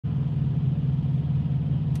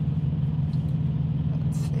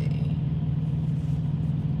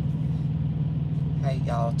Hey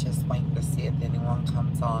y'all, just waiting to see if anyone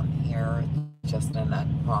comes on here. It's just an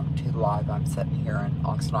impromptu live. I'm sitting here in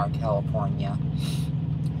Oxnard, California,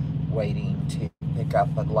 waiting to pick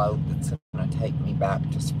up a load that's going to take me back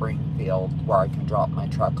to Springfield where I can drop my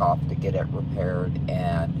truck off to get it repaired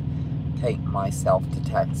and take myself to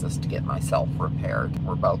Texas to get myself repaired.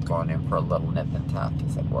 We're both going in for a little nip and tuck,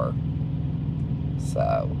 as it were.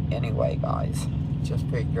 So, anyway, guys, just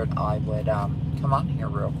figured I would come on here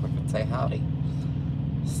real quick and say howdy.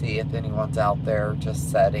 See if anyone's out there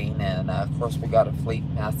just setting, and of course we got a fleet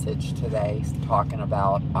message today talking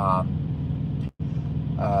about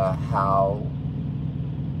how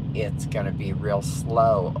it's going to be real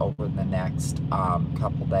slow over the next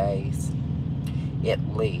couple days,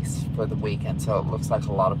 at least for the weekend. So it looks like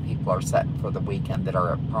a lot of people are setting for the weekend that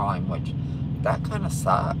are at Prime, which that kind of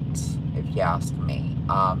sucks if you ask me.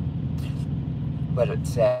 But it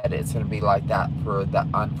said it's going to be like that for the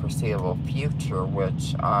unforeseeable future,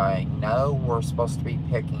 which I know we're supposed to be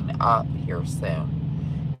picking up here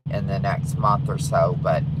soon in the next month or so.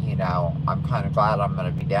 But, you know, I'm kind of glad I'm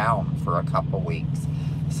going to be down for a couple weeks.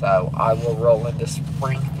 So I will roll into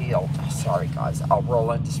Springfield. Sorry, guys. I'll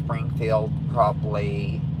roll into Springfield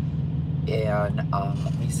probably in,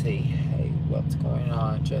 let me see. Hey, what's going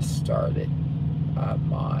on? Just started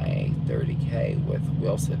my 30K with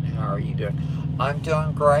Wilson. How are you doing? I'm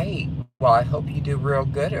doing great. Well, I hope you do real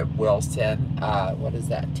good at Wilson. What is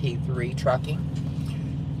that? T3 Trucking.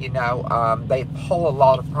 You know, they pull a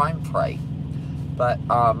lot of Prime freight. But,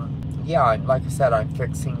 yeah, like I said, I'm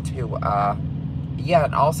fixing to, yeah,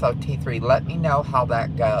 and also T3, let me know how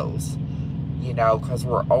that goes. You know, because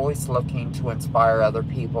we're always looking to inspire other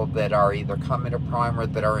people that are either coming to Prime or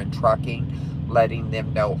that are in trucking, letting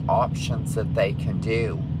them know options that they can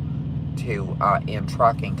do to in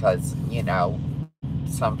trucking, because, you know,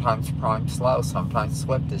 sometimes Prime's slow, sometimes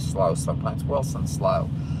Swift is slow, sometimes Wilson's slow,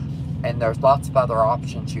 and there's lots of other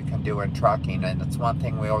options you can do in trucking, and it's one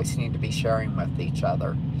thing we always need to be sharing with each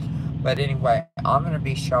other. But anyway, I'm going to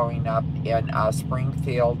be showing up in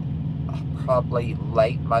Springfield probably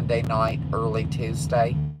late Monday night, early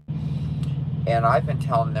Tuesday, and I've been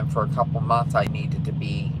telling them for a couple months I needed to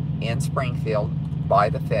be in Springfield by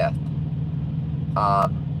the 5th,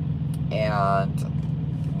 and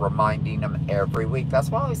reminding them every week. That's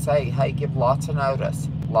why I say, hey, give lots of notice.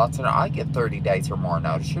 I give 30 days or more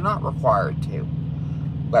notice. You're not required to,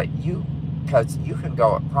 but because you can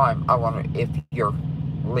go at Prime, I want to, if you're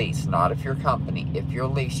lease, not if you're company, if you're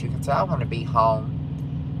lease, you can say, I want to be home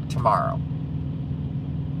tomorrow,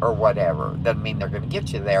 or whatever. Doesn't mean they're going to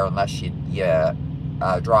get you there unless you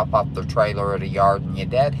drop off the trailer at a yard and you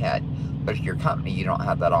deadhead. But if you're company, you don't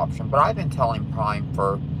have that option. But I've been telling Prime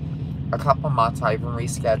for a couple months. I even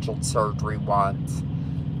rescheduled surgery once,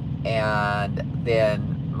 and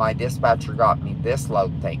then my dispatcher got me this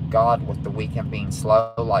load, thank God, with the weekend being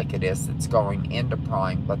slow like it is. It's going into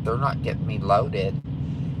Prime, but they're not getting me loaded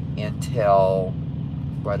until,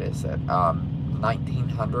 what is it,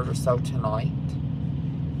 1900 or so tonight,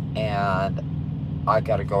 and I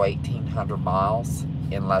gotta go 1800 miles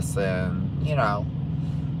in less than, you know,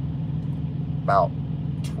 about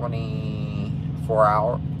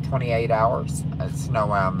 28 hours. There's no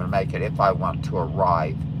way I'm gonna make it if I want to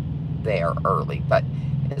arrive there early, but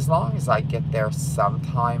as long as I get there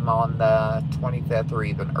sometime on the 25th or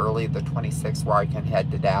even early the 26th where I can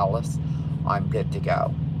head to Dallas, I'm good to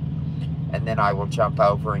go. And then I will jump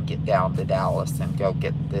over and get down to Dallas and go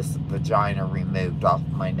get this vagina removed off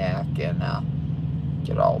my neck and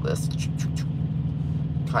get all this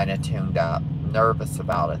kind of tuned up. Nervous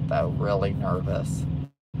about it though, really nervous.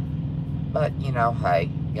 But, you know, hey,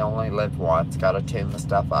 you only live once. Got to tune the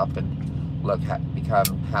stuff up and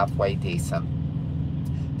become halfway decent.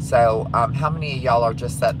 So, how many of y'all are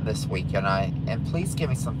just setting this week? And please give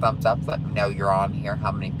me some thumbs up. Let me know you're on here.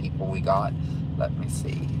 How many people we got? Let me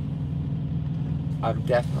see. I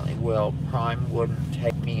definitely will. Prime wouldn't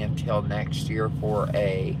take me until next year for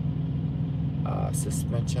a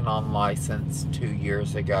suspension on license 2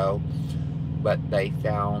 years ago. But I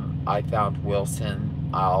found Wilson.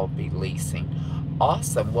 I'll be leasing.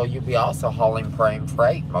 Awesome. Well, you'll be also hauling Prime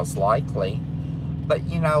freight, most likely. But,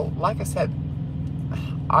 you know, like I said,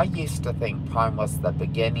 I used to think Prime was the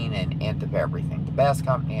beginning and end of everything. The best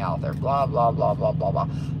company out there, blah, blah, blah, blah, blah, blah.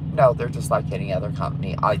 No, they're just like any other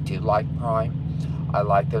company. I do like Prime. I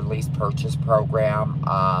like their lease purchase program.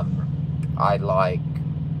 I like,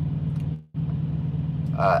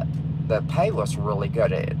 the pay was really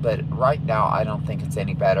good, but right now I don't think it's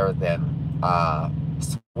any better than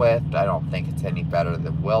Swift. I don't think it's any better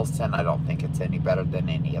than Wilson. I don't think it's any better than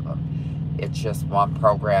any of them. It's just one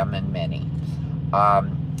program and many.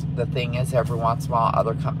 The thing is, every once in a while,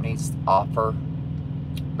 other companies offer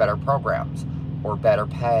better programs, or better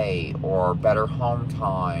pay, or better home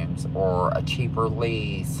times, or a cheaper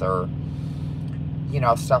lease, or,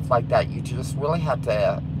 stuff like that. You just really have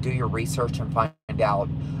to do your research and find out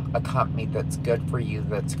a company that's good for you,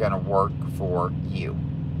 that's going to work for you.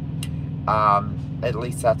 At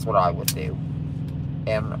least that's what I would do.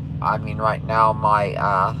 And I mean, right now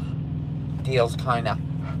my deal's kind of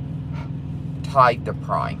tied to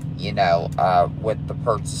Prime, with the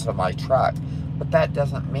purchase of my truck. But that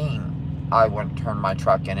doesn't mean I wouldn't turn my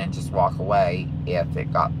truck in and just walk away if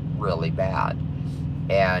it got really bad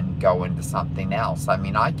and go into something else. I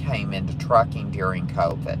mean, I came into trucking during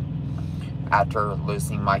COVID after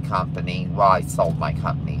losing my company. Well, I sold my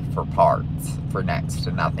company for parts for next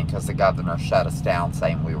to nothing because the governor shut us down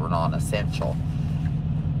saying we were non-essential.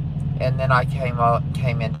 And then I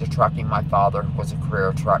came into trucking. My father was a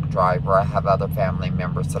career truck driver. I have other family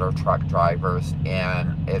members that are truck drivers,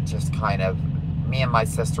 and it just kind of, me and my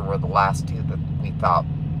sister were the last two that we thought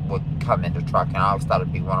would come into trucking. I always thought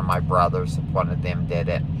it'd be one of my brothers if one of them did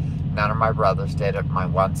it. None of my brothers did it. My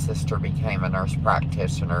one sister became a nurse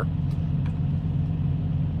practitioner,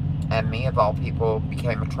 and me, of all people,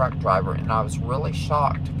 became a truck driver. And I was really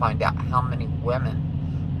shocked to find out how many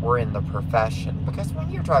women were in the profession, because when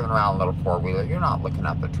you're driving around a little four-wheeler, you're not looking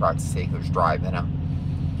up at trucks to see who's driving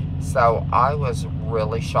them. So I was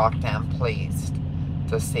really shocked and pleased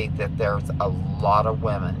to see that there's a lot of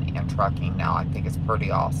women in trucking now. I think it's pretty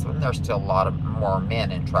awesome. There's still a lot of more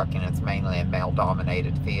men in trucking. It's mainly a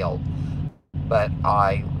male-dominated field. But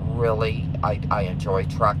I enjoy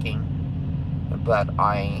trucking. But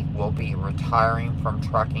I will be retiring from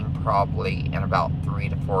trucking probably in about 3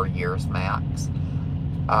 to 4 years max.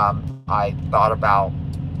 I thought about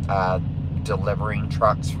delivering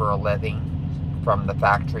trucks for a living, from the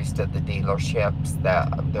factories to the dealerships.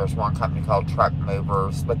 There's one company called Truck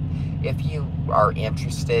Movers, but if you are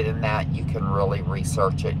interested in that, you can really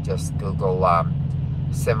research it. Just Google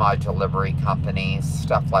semi-delivery companies,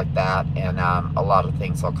 stuff like that, and a lot of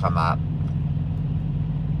things will come up.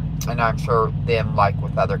 And I'm sure then, like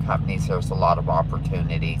with other companies, there's a lot of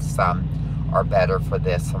opportunities. Some are better for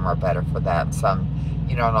this, some are better for that, and some,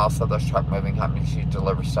 and also those truck moving companies, you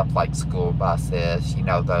deliver stuff like school buses,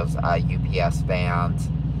 those UPS vans,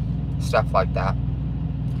 stuff like that.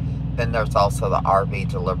 Then there's also the RV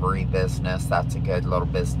delivery business. That's a good little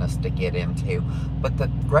business to get into. But the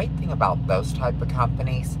great thing about those type of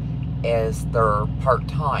companies is they're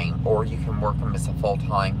part-time, or you can work them as a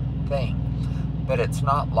full-time thing. But it's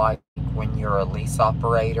not like when you're a lease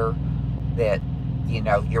operator that,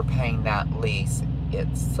 you're paying that lease.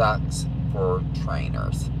 It sucks for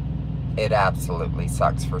trainers. It absolutely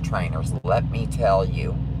sucks for trainers. Let me tell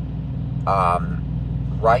you,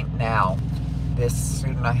 right now, this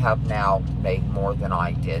student I have now made more than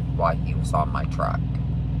I did while he was on my truck.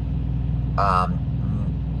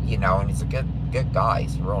 And he's a good guy.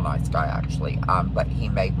 He's a real nice guy, actually. But he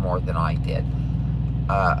made more than I did.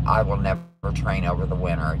 I will never train over the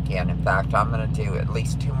winter again. In fact, I'm going to do at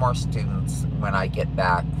least 2 more students when I get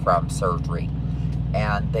back from surgery.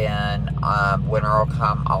 And then winter will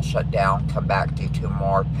come, I'll shut down, come back, do 2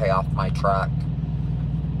 more, pay off my truck.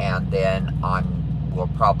 And then we'll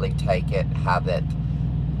probably take it, have it,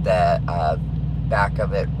 the back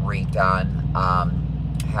of it redone,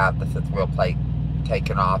 have the 5th wheel plate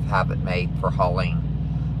taken off, have it made for hauling,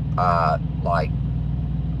 like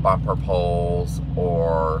bumper poles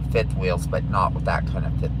or 5th wheels, but not with that kind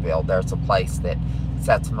of 5th wheel. There's a place that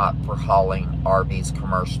sets them up for hauling RVs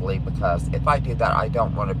commercially, because if I do that, I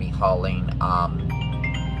don't want to be hauling,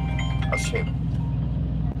 oh shoot,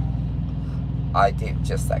 I do,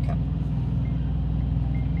 just a second.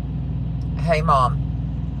 Hey Mom.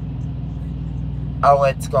 Oh,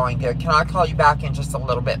 it's going good. Can I call you back in just a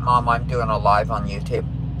little bit, Mom? I'm doing a live on YouTube.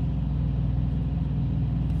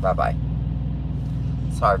 Bye-bye.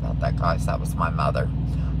 Sorry about that, guys. That was my mother.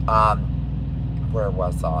 Where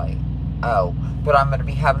was I? Oh, but I'm going to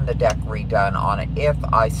be having the deck redone on it if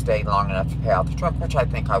I stay long enough to pay out the truck, which I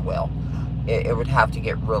think I will. It would have to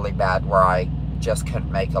get really bad where I just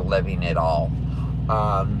couldn't make a living at all.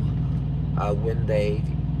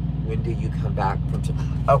 When do you come back from...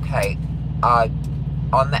 Okay,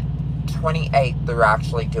 on the 28th, they're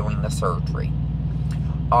actually doing the surgery.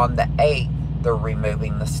 On the 8th, they're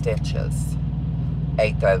removing the stitches.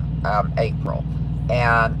 8th of April.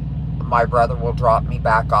 And my brother will drop me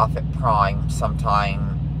back off at Prime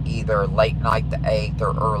sometime either late night the 8th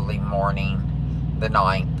or early morning the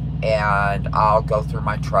 9th. And I'll go through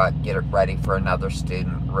my truck, get it ready for another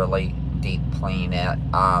student, really deep clean it.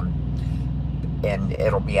 and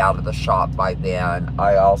it'll be out of the shop by then.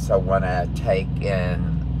 I also want to take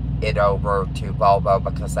it over to Volvo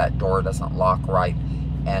because that door doesn't lock right,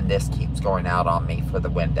 and this keeps going out on me for the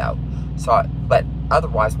window. So, but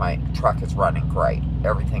otherwise my truck is running great.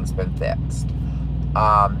 Everything's been fixed.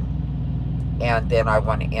 And then I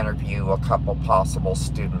want to interview a couple possible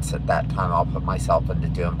students at that time. I'll put myself into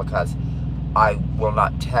doing, because I will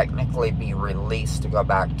not technically be released to go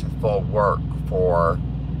back to full work for,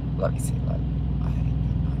 let me see,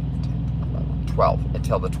 12,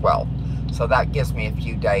 until the 12th. So that gives me a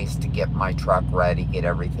few days to get my truck ready, get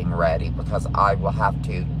everything ready, because I will have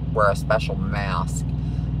to wear a special mask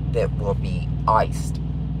that will be iced,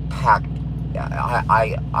 packed.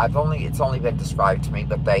 It's only been described to me,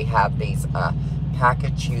 but they have these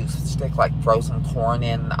packets you stick like frozen corn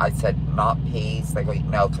in. I said not peas. They go,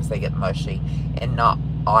 no, because they get mushy, and not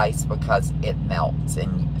ice because it melts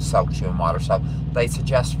and soaks you in water. So they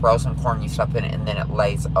suggest frozen corn, you stuff in it, and then it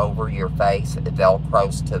lays over your face. It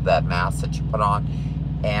velcros to the mask that you put on,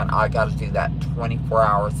 and I got to do that 24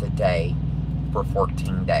 hours a day for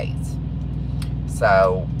 14 days.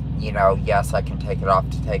 So, you know, yes, I can take it off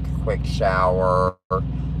to take a quick shower,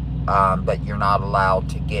 but you're not allowed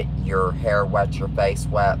to get your hair wet, your face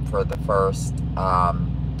wet for the first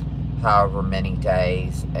however many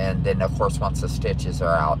days. And then, of course, once the stitches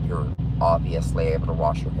are out, you're obviously able to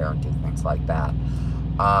wash your hair and do things like that.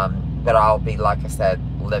 But I'll be, like I said,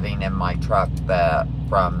 living in my truck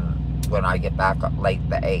from when I get back late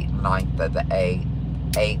the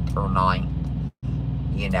 8th or 9th.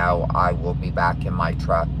 You know, I will be back in my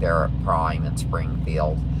truck there at Prime in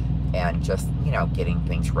Springfield, and just, you know, getting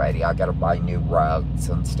things ready. I got to buy new rugs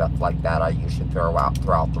and stuff like that. I usually throw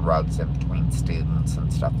out the rugs in between students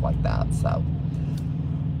and stuff like that. So,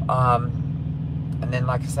 and then,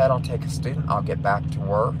 like I said, I'll take a student. I'll get back to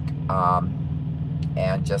work,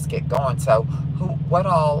 and just get going. So, where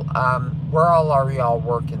all are y'all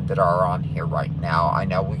working that are on here right now? I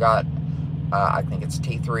know we got, I think it's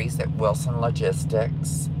T3s at Wilson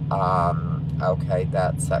Logistics. Okay,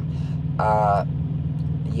 that's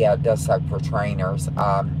yeah, it does suck for trainers.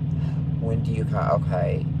 When do you come?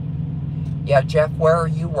 Okay. Yeah, Jeff, where are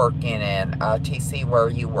you working in? TC, where are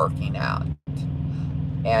you working at?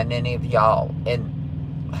 And any of y'all, and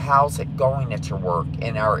how's it going at your work?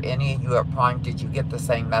 And are any of you at Prime, did you get the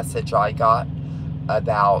same message I got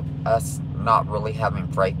about us not really having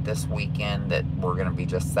freight this weekend, that we're going to be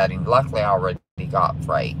just setting? Luckily, I already got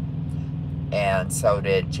freight. And so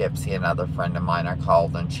did Gypsy, another friend of mine I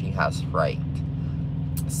called, and she has freight.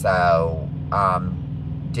 So,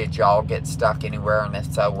 did y'all get stuck anywhere? And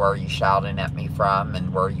if so, where are you shouting at me from?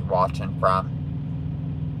 And where are you watching from?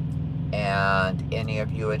 And any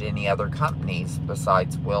of you at any other companies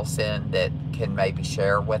besides Wilson that can maybe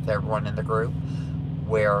share with everyone in the group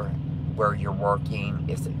where you're working?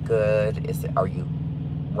 Is it good? Are you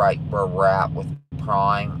right where we're at with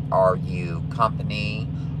Prime? Are you company?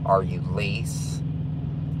 Are you lease?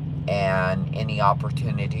 And any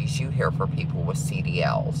opportunities you hear for people with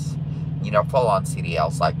CDLs, you know, full-on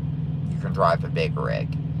CDLs, like you can drive a big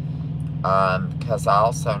rig. Because I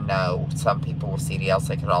also know some people with CDLs,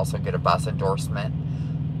 they could also get a bus endorsement,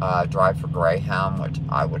 drive for Greyhound, which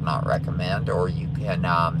I would not recommend, or you can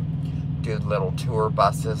do little tour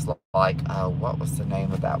buses like, what was the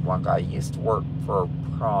name of that one guy who used to work for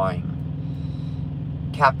Prime?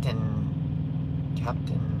 Captain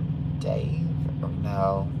Dave? Or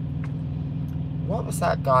no. What was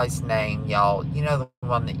that guy's name, y'all? You know, the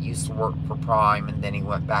one that used to work for Prime, and then he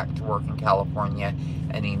went back to work in California,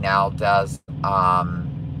 and he now does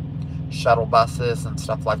shuttle buses and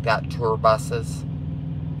stuff like that, tour buses.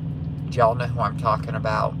 Do y'all know who I'm talking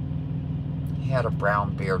about? He had a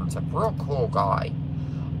brown beard and stuff. Real cool guy.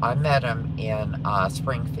 I met him in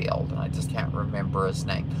Springfield, and I just can't remember his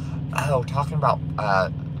name. Oh, talking about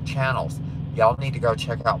channels. Y'all need to go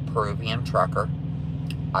check out Peruvian Trucker.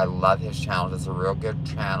 I love his channel. It's a real good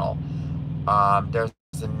channel. There's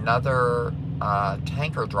another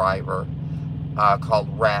tanker driver called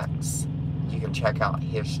Rex. You can check out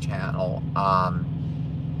his channel.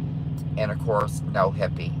 And of course, No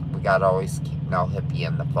Hippie. We gotta always keep No Hippie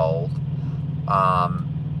in the fold.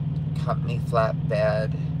 Company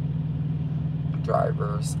flatbed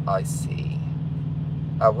drivers, I see.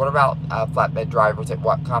 What about flatbed drivers at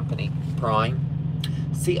what company? Prime.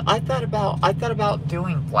 See, I thought about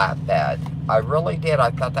doing flatbed. I really did.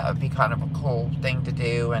 I thought that would be kind of a cool thing to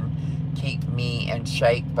do and keep me in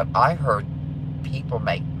shape. But I heard people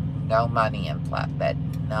make no money in flatbed,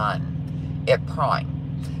 none, at Prime.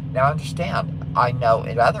 Now, understand, I know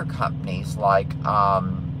at other companies like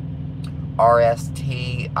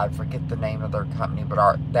RST, I forget the name of their company,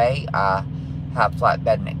 but they have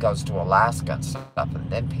flatbed and it goes to Alaska and stuff, and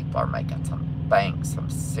then people are making some bank, some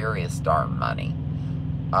serious darn money.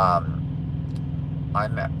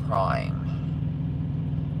 I'm at Prime.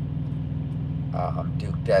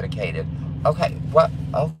 Duke Dedicated. Okay, what?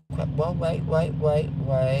 Okay, well, wait.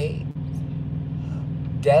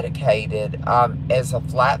 Dedicated is a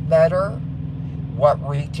flatbedder. What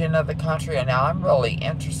region of the country? And now I'm really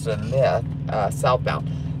interested in this. Southbound.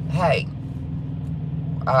 Hey,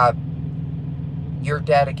 you're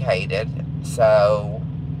dedicated, so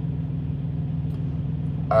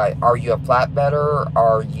are you a flatbedder?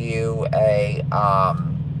 Are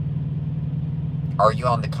you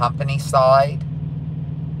on the company side?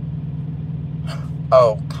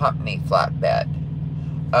 Oh, company flatbed.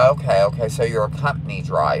 Okay, so you're a company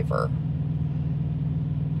driver.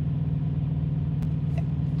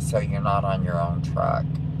 So you're not on your own truck.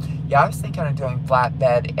 Yeah, I was thinking of doing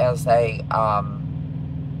flatbed as a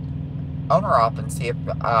owner-op and see if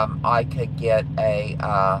I could get a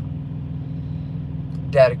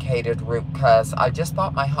dedicated route, because I just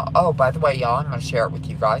bought my home. Oh, by the way, y'all, I'm going to share it with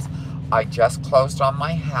you guys. I just closed on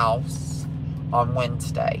my house on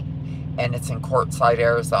Wednesday, and it's in Quartzsite,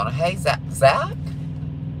 Arizona. Hey, Zach?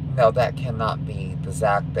 No, that cannot be the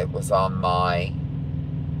Zach that was on my...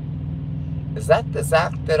 Is that the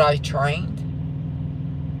Zach that I trained?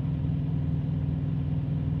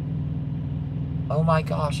 Oh my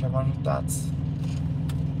gosh, I wonder if that's...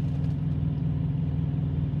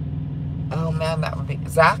 Oh man, that would be...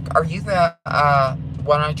 Zach, are you the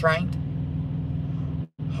one I trained?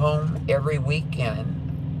 Home every weekend.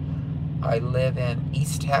 I live in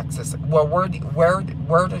East Texas. Well, where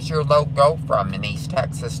does your load go from in East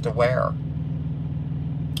Texas to where?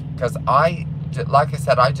 Because like I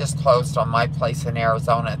said, I just closed on my place in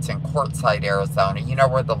Arizona. It's in Quartzsite, Arizona. You know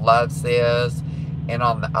where the Loves is? And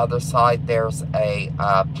on the other side, there's a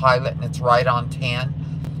Pilot, and it's right on 10.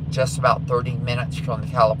 Just about 30 minutes from the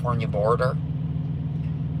California border.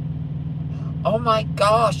 Oh my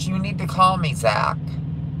gosh, you need to call me, Zach.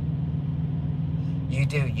 You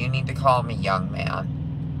do. You need to call me, young man.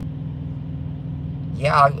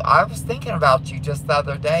 Yeah, I was thinking about you just the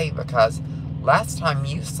other day, because last time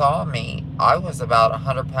you saw me, I was about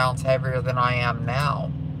 100 pounds heavier than I am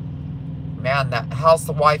now. Man, how's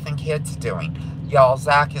the wife and kids doing? Y'all,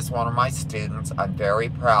 Zach is one of my students. I'm very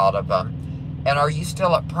proud of him. And are you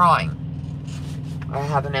still at Prime? I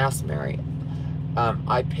haven't asked Mary.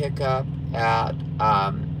 I pick up at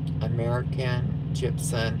American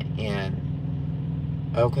Gypsum in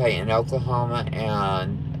Oklahoma,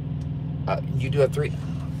 and you do a 3...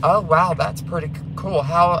 Oh, wow, that's pretty cool.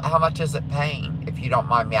 How much is it paying, if you don't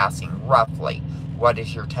mind me asking, roughly? What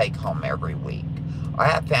is your take-home every week? I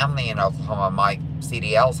have family in Oklahoma. My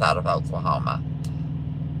CDL's out of Oklahoma.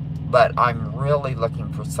 But I'm really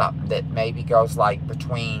looking for something that maybe goes like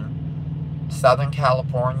between Southern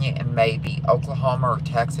California and maybe Oklahoma or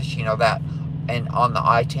Texas, you know, that, and on the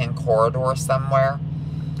I-10 corridor somewhere.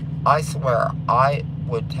 I swear, I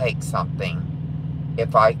would take something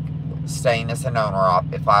if I, staying as an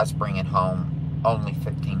owner-op, if I was bringing home only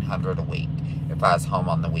 $1,500 a week, if I was home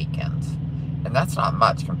on the weekends. And that's not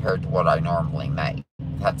much compared to what I normally make.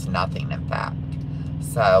 That's nothing, in fact.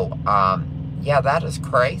 So, yeah, that is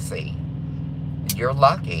crazy. You're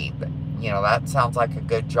lucky. You know, that sounds like a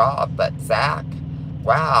good job. But Zach,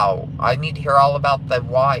 wow, I need to hear all about the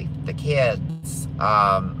wife, the kids,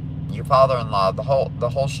 your father-in-law, the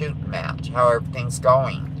whole shooting match, how everything's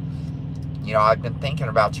going. You know, I've been thinking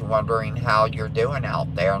about you, wondering how you're doing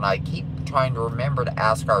out there, and I keep trying to remember to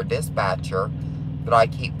ask our dispatcher, but I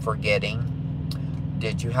keep forgetting.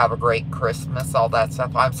 Did you have a great Christmas, all that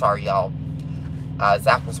stuff? I'm sorry, y'all.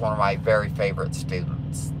 Zach was one of my very favorite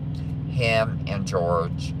students. Him and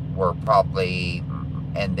George were probably,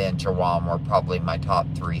 and then Jawan were probably my top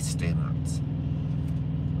 3 students.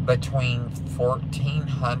 Between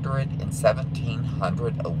 $1,400 and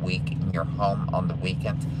 $1,700 a week in your home on the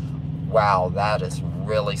weekends. Wow, that is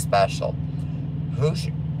really special.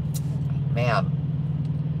 Man,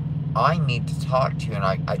 I need to talk to you, and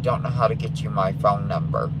I don't know how to get you my phone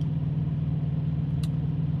number.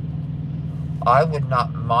 I would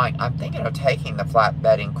not mind. I'm thinking of taking the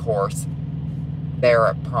flatbedding course there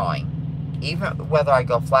at Prime. Even whether I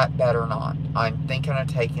go flatbed or not, I'm thinking of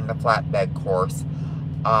taking the flatbed course,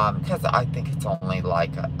 because I think it's only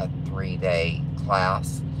like a 3-day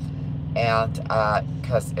class. And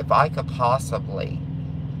because if I could possibly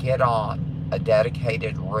get on a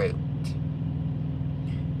dedicated route,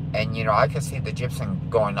 and you know, I could see the Gypsum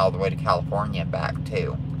going all the way to California and back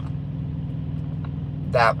too.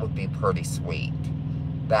 That would be pretty sweet.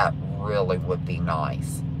 That really would be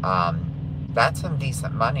nice. That's some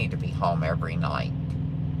decent money to be home every night.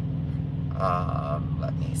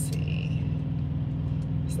 Let me see.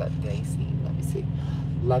 Is that Daisy? Let me see.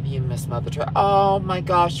 Love you, Miss Mother Truck. Oh my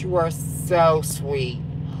gosh, you are so sweet.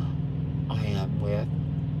 I am with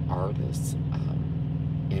artists,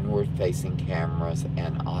 inward-facing cameras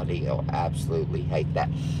and audio. Absolutely hate that.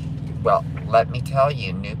 Well, let me tell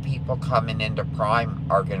you, new people coming into Prime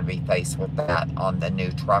are going to be faced with that on the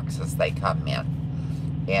new trucks as they come in.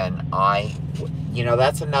 And you know,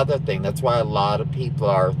 that's another thing. That's why a lot of people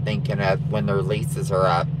are thinking of, when their leases are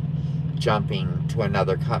up, jumping to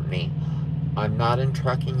another company. I'm not in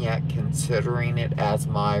trucking yet, considering it as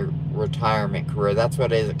my retirement career. That's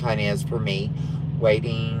what it kind of is for me.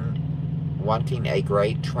 Wanting a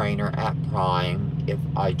great trainer at Prime if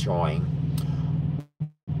I join.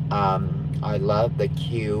 I love the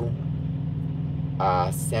Q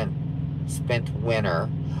Spent Winter.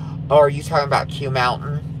 Oh, are you talking about Q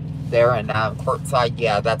Mountain there in Quartzsite?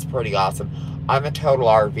 Yeah, that's pretty awesome. I'm a total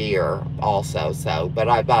RVer also, but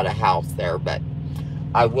I bought a house there, but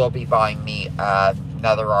I will be buying me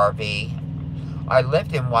another RV. I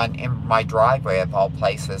lived in one in my driveway of all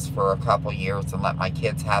places for a couple years and let my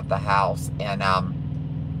kids have the house. And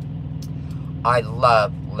I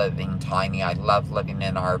love living tiny. I love living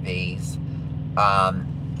in RVs.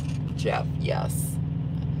 Jeff, yes.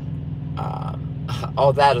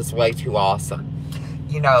 Oh, that is way too awesome.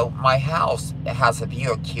 You know, my house has a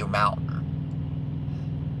view of Q Mountain.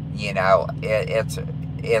 You know,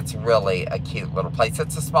 it's really a cute little place.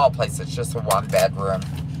 It's a small place. It's just a 1-bedroom.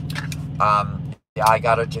 I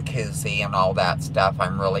got a jacuzzi and all that stuff.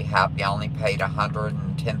 I'm really happy. I only paid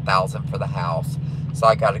 $110,000 for the house, so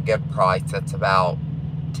I got a good price. It's about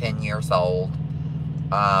 10 years old.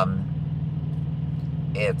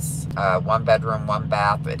 It's 1 bedroom, 1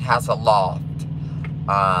 bath. It has a loft,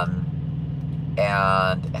 and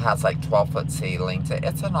it has like 12-foot ceilings.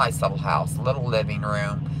 It's a nice little house. Little living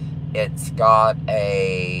room. It's got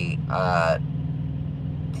a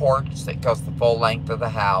porch that goes the full length of the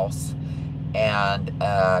house, and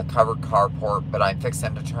a covered carport, but I'm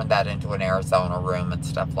fixing to turn that into an Arizona room and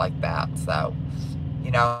stuff like that. So,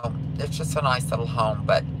 you know, it's just a nice little home.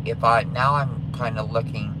 But now I'm kind of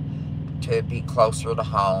looking to be closer to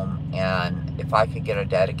home, and if I could get a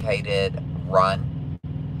dedicated run,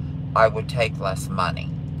 I would take less money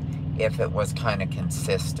if it was kind of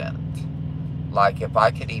consistent. Like, if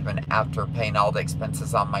I could, even after paying all the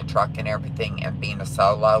expenses on my truck and everything and being a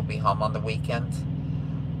solo, be home on the weekends.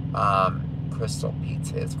 Crystal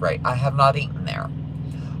Pizza is great. I have not eaten there.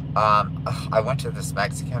 I went to this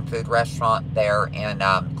Mexican food restaurant there in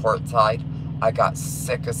Quartzsite. I got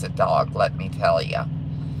sick as a dog, let me tell you.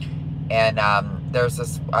 And there's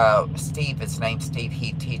this Steve, his name's Steve,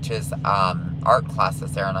 he teaches art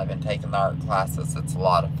classes there, and I've been taking the art classes. It's a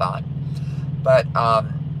lot of fun. But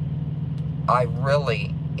I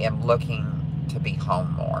really am looking to be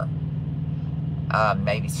home more.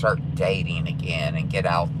 Maybe start dating again and get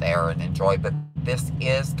out there and enjoy. But this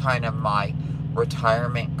is kind of my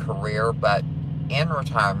retirement career. But in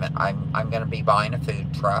retirement, I'm going to be buying a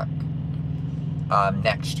food truck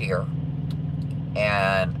next year.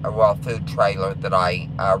 And, well, a food trailer that I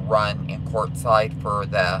run in Quartzsite for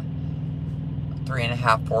the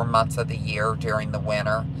 3.5, 4 months of the year during the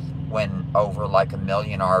winter, when over like 1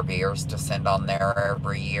 million RVers descend on there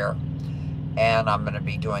every year. And I'm going to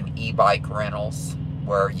be doing e-bike rentals,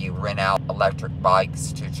 where you rent out electric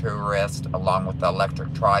bikes to tourists along with the electric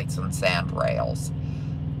trikes and sand rails.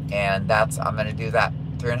 And I'm going to do that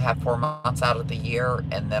 3.5, 4 months out of the year,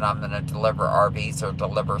 and then I'm going to deliver RVs or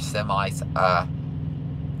deliver semis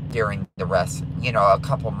during the rest, you know, a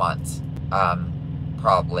couple months,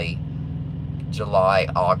 probably July,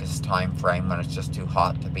 August time frame, when it's just too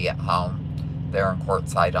hot to be at home. There in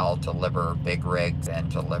Quartzsite, I'll deliver big rigs and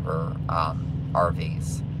deliver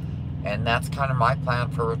RVs. And that's kind of my plan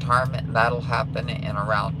for retirement, and that'll happen in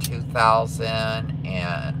around 2000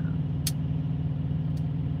 and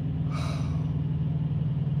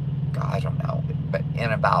I don't know, but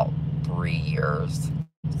in about 3 years.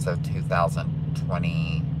 So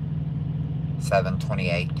 2027,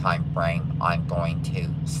 28 time frame, I'm going to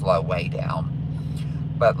slow way down.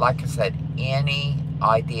 But like I said, any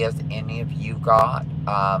ideas any of you got,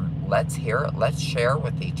 let's hear it. Let's share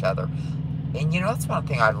with each other. And you know, that's one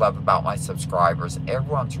thing I love about my subscribers.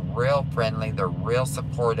 Everyone's real friendly. They're real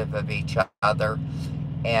supportive of each other.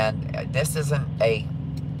 And this isn't a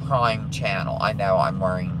Prime channel. I know I'm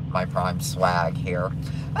wearing my Prime swag here.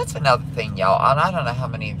 That's another thing, y'all. And I don't know how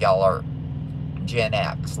many of y'all are Gen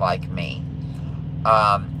X like me.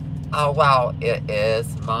 Oh, wow. It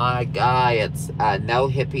is my guy. It's No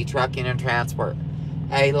Hippie Trucking and Transport.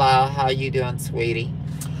 Hey, Lyle, how you doing, sweetie?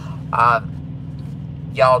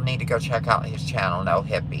 Um, y'all need to go check out his channel, No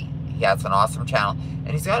Hippie. He has an awesome channel. And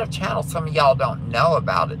he's got a channel some of y'all don't know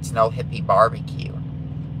about. It's No Hippie Barbecue.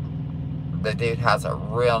 The dude has a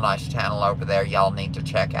real nice channel over there y'all need to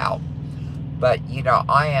check out. But, you know,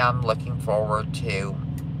 I am looking forward to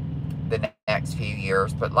the next few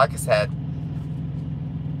years. But like I said,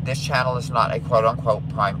 this channel is not a quote-unquote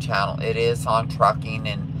prime channel. It is on trucking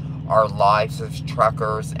and our lives as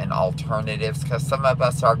truckers and alternatives, because some of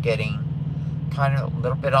us are getting kind of a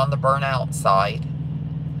little bit on the burnout side.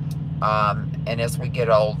 And as we get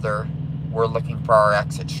older, we're looking for our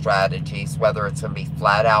exit strategies, whether it's going to be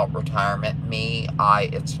flat-out retirement.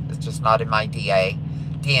 It's just not in my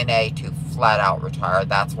DNA to flat-out retire.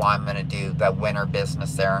 That's why I'm going to do the winter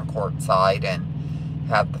business there in Quartzsite and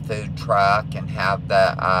have the food truck and have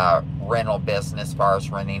the rental business as far as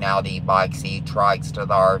renting out e-bikes, e-trikes to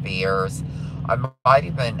the RVers. I might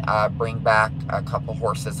even bring back a couple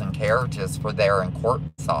horses and carriages for there in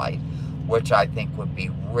Quartzsite, which I think would be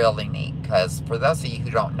really neat, because for those of you who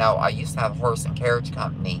don't know, I used to have a horse and carriage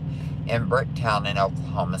company in Bricktown in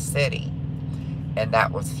Oklahoma City, and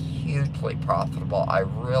that was hugely profitable. I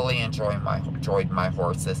really enjoyed my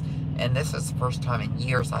horses, and this is the first time in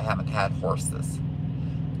years I haven't had horses.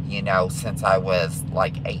 You know, since I was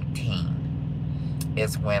like 18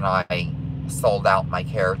 is when I sold out my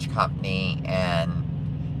carriage company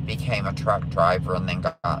and became a truck driver, and then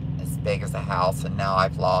got as big as a house, and now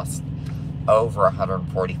I've lost over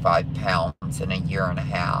 145 pounds in a year and a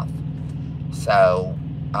half. So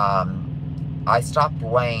I stopped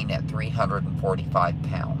weighing at 345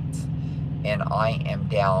 pounds, and I am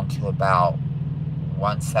down to about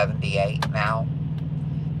 178 now,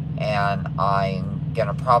 and I'm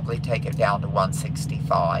gonna probably take it down to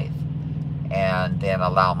 165 and then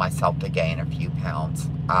allow myself to gain a few pounds.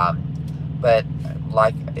 But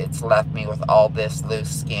like, it's left me with all this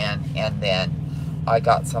loose skin, and then I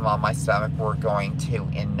got some on my stomach. We're going to,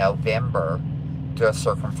 in November, do a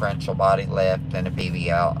circumferential body lift and a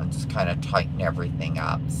BBL and just kind of tighten everything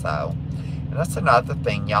up. So, and that's another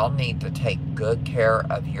thing. Y'all need to take good care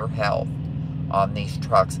of your health on these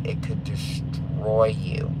trucks. It could destroy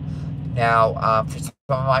you. Now, for some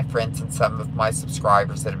of my friends and some of my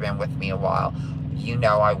subscribers that have been with me a while, you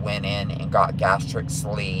know I went in and got gastric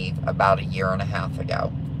sleeve about a year and a half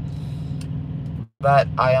ago. But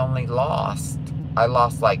I lost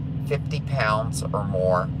like 50 pounds or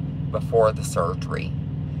more before the surgery.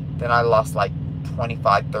 Then I lost like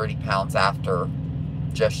 25, 30 pounds after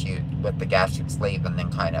just with the gastric sleeve, and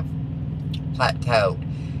then kind of plateaued.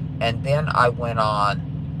 And then I went on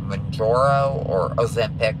Mounjaro or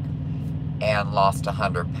Ozempic and lost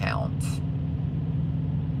 100 pounds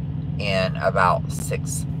in about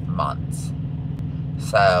 6 months.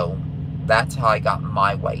 So that's how I got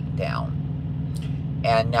my weight down.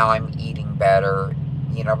 And now I'm eating better,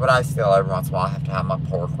 you know, but I still, every once in a while, have to have my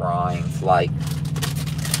pork rinds, like,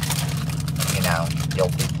 you know,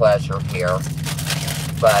 guilty pleasure here.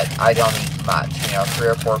 But I don't eat much, you know, 3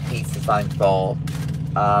 or 4 pieces, I'm full.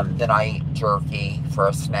 Then I eat jerky for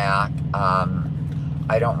a snack.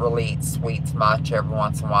 I don't really eat sweets much. Every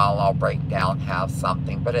once in a while, I'll break down, have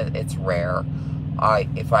something, but it's rare.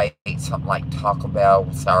 If I eat something like Taco Bell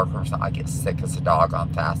with sour cream, I get sick as a dog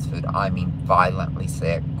on fast food. I mean, violently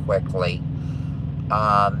sick, quickly.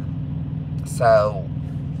 So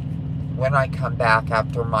when I come back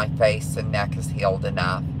after my face and neck is healed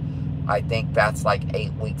enough, I think that's like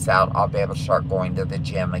 8 weeks out, I'll be able to start going to the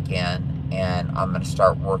gym again, and I'm going to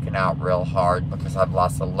start working out real hard, because I've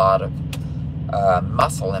lost a lot of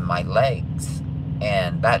muscle in my legs,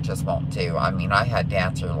 and that just won't do. I mean, I had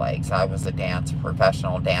dancer legs. I was a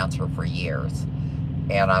professional dancer for years,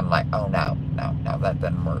 and I'm like, oh no, that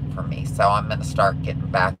doesn't work for me. So I'm going to start getting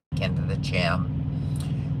back into the gym,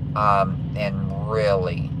 and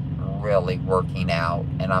really working out,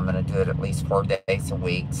 and I'm going to do it at least 4 days a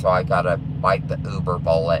week. So I got to bite the Uber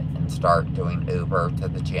bullet and start doing Uber to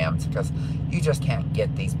the gyms, because you just can't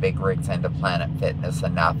get these big rigs into Planet Fitness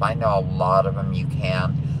enough. I know a lot of them you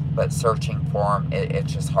can, but searching for them,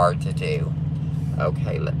 it's just hard to do.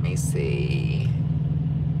 Okay, let me see.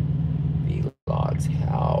 Vlogs,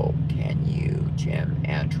 how can you gym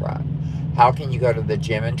and truck? How can you go to the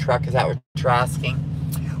gym and truck? Is that what you're asking?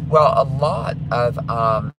 Well, a lot of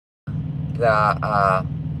the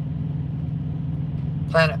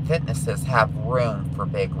Planet Fitnesses have room for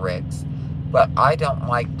big rigs, but I don't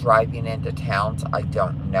like driving into towns I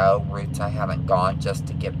don't know, routes I haven't gone, just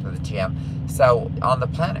to get to the gym. So on the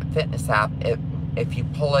Planet Fitness app, if you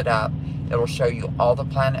pull it up, it'll show you all the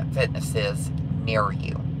Planet Fitnesses near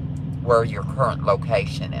you, where your current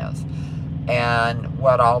location is. And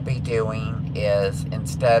what I'll be doing is,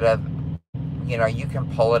 instead of, you can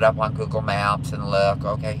pull it up on Google Maps and look,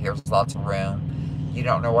 okay, here's lots of room. You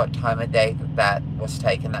don't know what time of day that was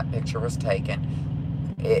taken, that picture was taken,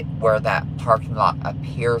 where that parking lot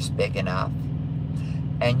appears big enough.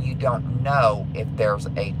 And you don't know if there's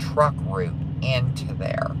a truck route into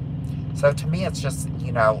there. So to me, it's just,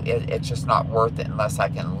 it's just not worth it unless I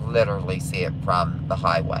can literally see it from the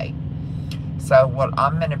highway. So what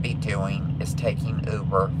I'm going to be doing is taking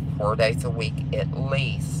Uber 4 days a week at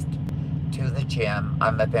least to the gym.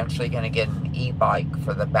 I'm eventually going to get an e-bike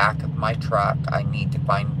for the back of my truck. I need to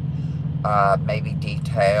find maybe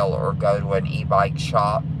detail or go to an e-bike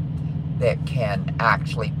shop that can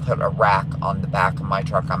actually put a rack on the back of my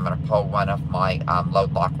truck. I'm going to pull one of my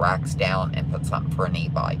load lock racks down and put something for an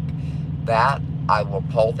e-bike. That I will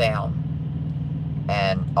pull down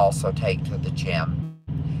and also take to the gym.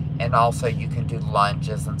 And also you can do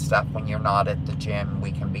lunges and stuff when you're not at the gym.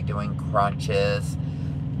 We can be doing crunches.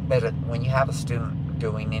 But when you have a student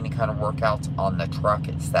doing any kind of workouts on the truck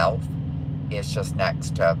itself, it's just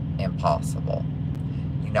next to impossible.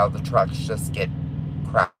 The trucks just get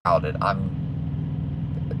crowded.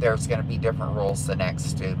 There's going to be different rules the next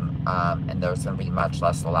student, and there's going to be much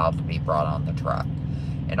less allowed to be brought on the truck.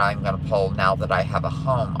 And I'm going to pull, now that I have a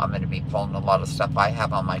home, I'm going to be pulling a lot of stuff I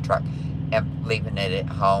have on my truck and leaving it at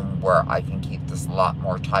home where I can keep this a lot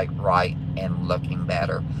more tight right and looking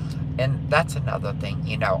better. And that's another thing,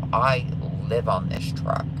 I live on this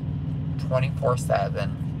truck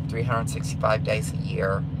 24/7, 365 days a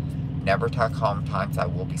year. Never tuck home times. I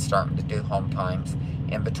will be starting to do home times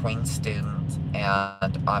in between students,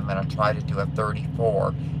 and I'm going to try to do a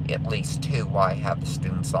 34, at least 2, while I have the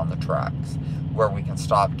students on the trucks, where we can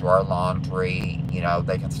stop, do our laundry.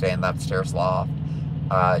 They can stay in the upstairs loft,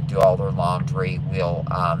 do all their laundry. We'll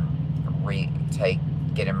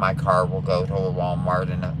get in my car, we'll go to a Walmart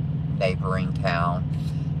in a neighboring town.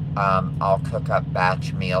 I'll cook up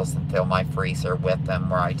batch meals and fill my freezer with them,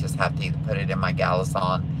 where I just have to either put it in my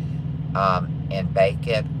Galazon and bake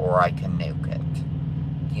it, or I can nuke it.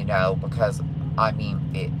 Because, I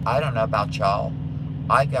don't know about y'all,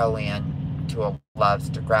 I go in to a Love's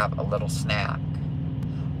to grab a little snack.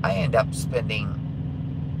 I end up spending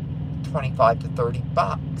 25 to 30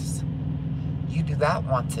 bucks. You do that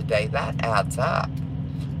once a day, that adds up.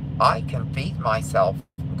 I can feed myself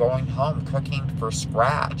going home, cooking for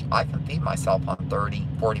scratch. I can feed myself on 30,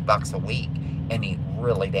 40 bucks a week and eat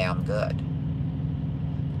really damn good.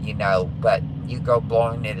 But you go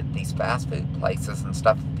blowing it at these fast food places and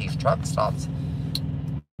stuff at these truck stops,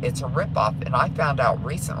 it's a ripoff. And I found out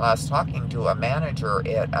recently, I was talking to a manager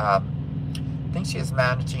at, I think she was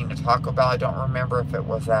managing a Taco Bell. I don't remember if it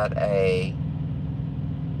was at a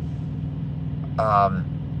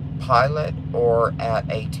Pilot or at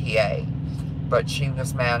ATA, but she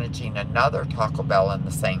was managing another Taco Bell in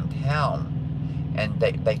the same town, and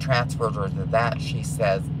they transferred her to that. She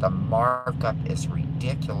says the markup is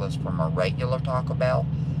ridiculous from a regular Taco Bell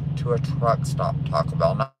to a truck stop Taco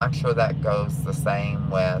Bell. And I'm sure that goes the same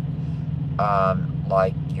with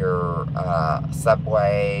like your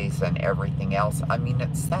Subways and everything else.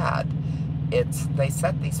 It's sad. They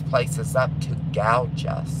set these places up to gouge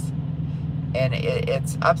us. And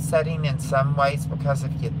it's upsetting in some ways, because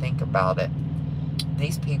if you think about it,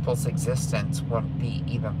 these people's existence wouldn't be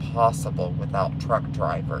even possible without truck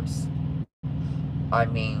drivers.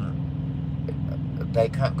 They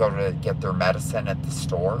couldn't go to get their medicine at the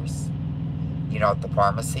stores. At the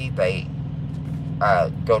pharmacy, they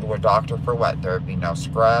go to a doctor for what? There would be no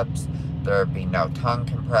scrubs, there would be no tongue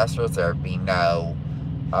compressors, there would be no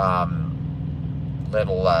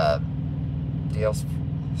little deals,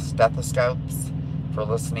 stethoscopes for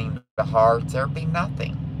listening to the hearts. There'd be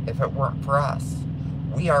nothing if it weren't for us.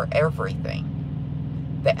 We are everything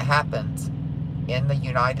that happens in the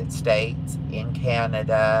United States, in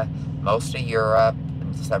Canada, most of Europe,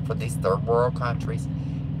 except for these third world countries.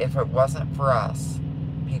 If it wasn't for us,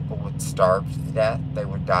 people would starve to death. They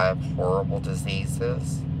would die of horrible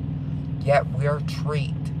diseases. Yet we are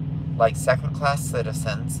treated like second-class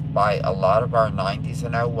citizens by a lot of our 90s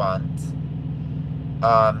and 01s.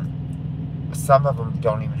 Some of them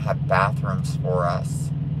don't even have bathrooms for us.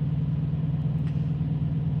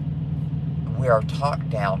 We are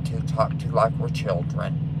talked to like we're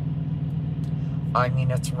children.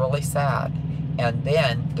 It's really sad. And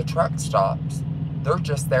then the truck stops, they're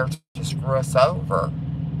just there to screw us over,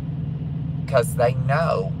 because they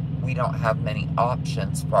know we don't have many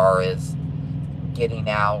options as far as getting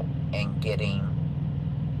out and getting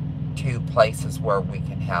to places where we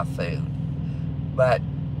can have food. But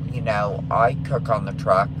you know, I cook on the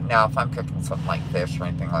truck. Now, if I'm cooking something like fish or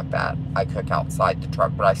anything like that, I cook outside the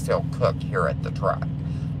truck, but I still cook here at the truck.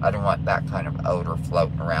 I don't want that kind of odor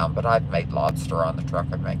floating around, but I've made lobster on the truck.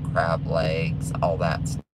 I've made crab legs, all that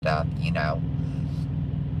stuff, you know.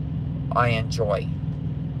 I enjoy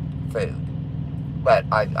food, but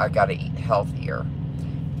I got to eat healthier.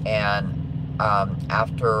 And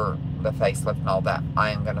after the facelift and all that, I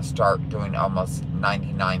am going to start doing almost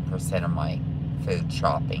 99% of my food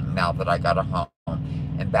shopping now that I got a home,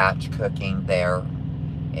 and batch cooking there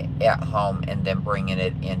at home, and then bringing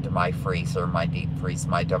it into my freezer, my deep freeze,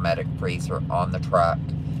 my Dometic freezer on the truck.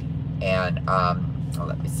 And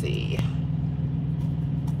let me see,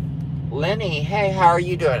 Lenny, hey, how are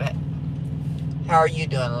you doing? How are you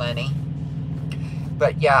doing, Lenny?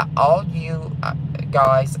 But yeah, all you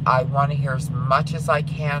guys, I want to hear as much as I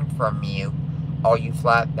can from you, all you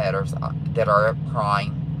flatbedders that are at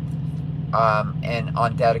Prime, and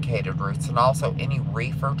on dedicated routes, and also any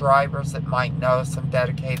reefer drivers that might know some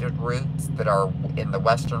dedicated routes that are in the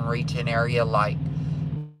Western region area, like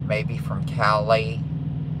maybe from Cali,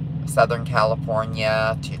 Southern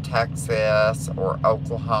California to Texas or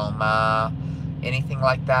Oklahoma, anything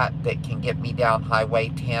like that that can get me down Highway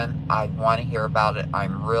 10. I want to hear about it.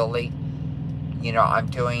 I'm really, you know, I'm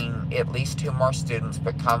doing at least 2 more students,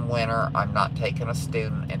 but come winter, I'm not taking a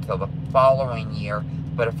student until the following year.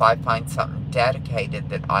 But if I find something dedicated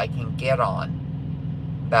that I can get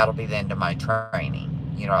on, that'll be the end of my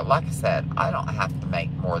training. You know, like I said, I don't have to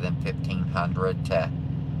make more than $1,500 to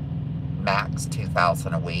max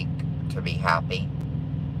 $2,000 a week to be happy.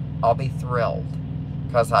 I'll be thrilled,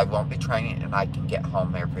 because I won't be training and I can get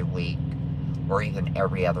home every week, or even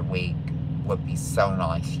every other week would be so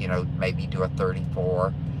nice. You know, maybe do a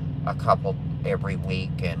 34, a couple every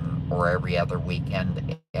week, or every other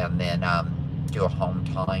weekend, and then do a home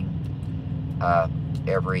time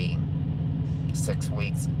every 6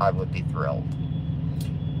 weeks. I would be thrilled.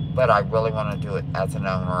 But I really want to do it as an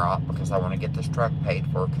owner-op, because I want to get this truck paid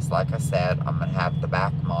for, because like I said, I'm going to have the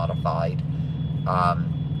back modified,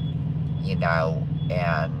 you know,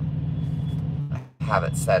 and have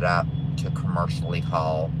it set up to commercially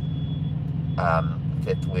haul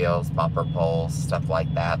fifth wheels, bumper poles, stuff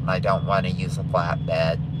like that. And I don't want to use a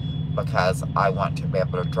flatbed, because I want to be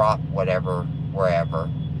able to drop whatever, wherever,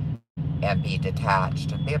 and be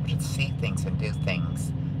detached, and be able to see things and do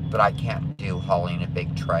things that I can't do hauling a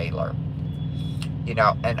big trailer. You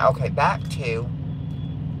know, and okay, back to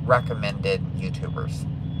recommended YouTubers.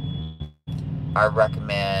 I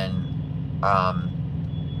recommend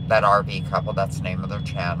that RV couple. That's the name of their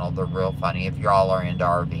channel. They're real funny. If you all are into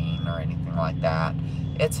RVing or anything like that,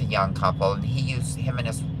 it's a young couple, and him and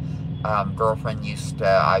his girlfriend used to,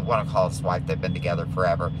 I want to call his wife, they've been together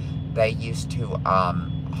forever. They used to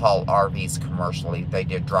haul RVs commercially. They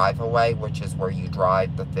did Drive Away, which is where you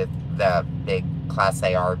drive the big Class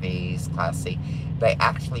A RVs, Class C. They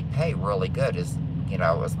actually pay really good, as you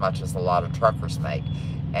know, as much as a lot of truckers make.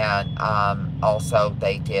 And also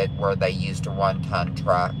they did where they used a 1-ton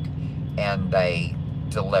truck, and they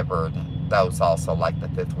delivered those also, like the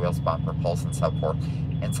fifth wheels, bumper poles, and so forth.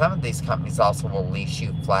 And some of these companies also will lease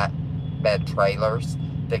you flatbed trailers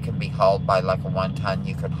that can be hauled by like a 1-ton.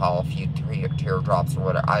 You could haul a few teardrops or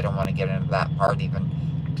whatever. I don't want to get into that part, even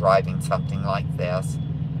driving something like this,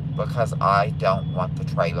 because I don't want the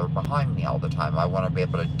trailer behind me all the time. I want to be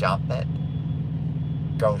able to dump it,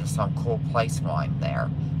 go to some cool place while I'm there,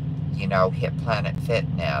 you know, hit Planet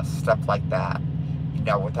Fitness, stuff like that, you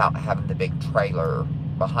know, without having the big trailer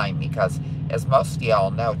behind me. Because as most of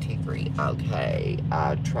y'all know, T3, okay,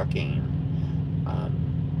 trucking,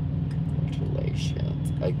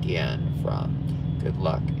 congratulations again from Good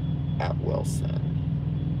Luck at Wilson.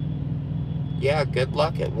 Yeah, good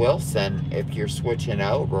luck at Wilson if you're switching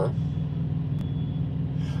over.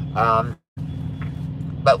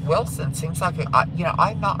 But Wilson seems like, you know,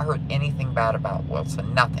 I've not heard anything bad about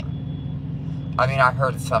Wilson. Nothing. I mean, I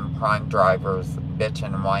heard some Prime drivers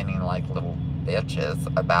bitching and whining like little bitches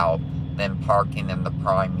about them parking in the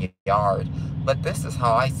Prime yard. But this is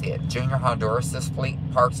how I see it. Junior Honduras' fleet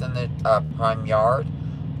parks in the Prime yard.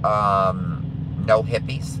 No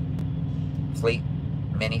Hippies fleet,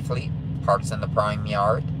 mini fleet, parks in the Prime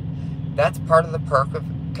yard. That's part of the perk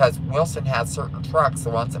of, because Wilson has certain trucks,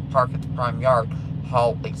 the ones that park at the Prime yard,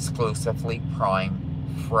 haul exclusively Prime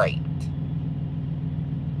freight.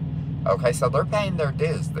 Okay, so they're paying their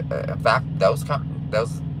dues. In fact, those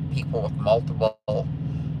people with multiple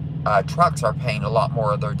trucks are paying a lot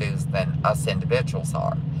more of their dues than us individuals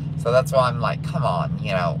are. So that's why I'm like, come on,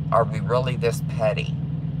 you know, are we really this petty?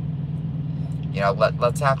 You know,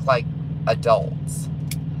 let's act like adults.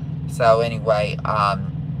 So anyway,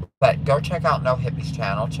 But go check out No Hippies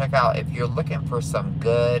channel. Check out, if you're looking for some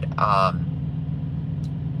good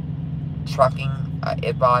trucking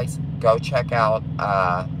advice, go check out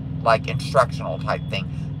like instructional type thing.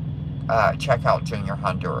 Check out Junior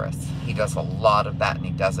Honduras. He does a lot of that and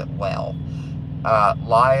he does it well.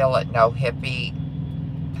 Lyle at No Hippie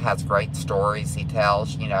has great stories he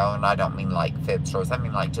tells, you know, and I don't mean like fib stories. I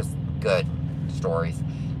mean like just good stories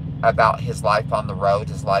about his life on the road,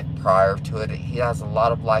 his life prior to it. He has a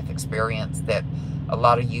lot of life experience that a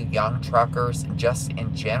lot of you young truckers, just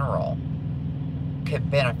in general,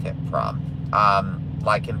 could benefit from.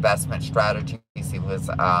 Like investment strategies. He was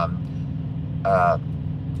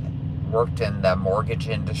worked in the mortgage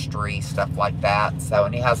industry, stuff like that. So,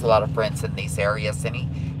 and he has a lot of friends in these areas, and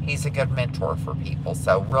he's a good mentor for people.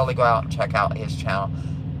 So really go out and check out his channel.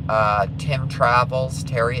 Tim Travels,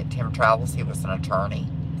 Terry at Tim Travels, he was an attorney.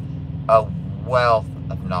 A wealth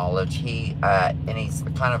of knowledge. And he's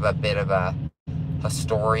kind of a bit of a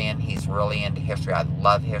historian. He's really into history. I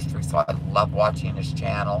love history, so I love watching his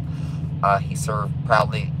channel. He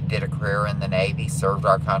proudly did a career in the Navy, served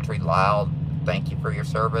our country. Lyle, thank you for your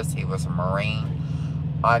service. He was a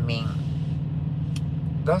Marine. I mean,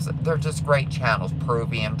 they're just great channels.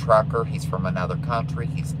 Peruvian trucker, he's from another country.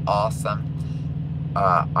 He's awesome.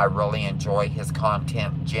 I really enjoy his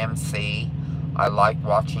content. Jim C, I like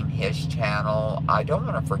watching his channel. I don't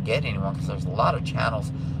want to forget anyone because there's a lot of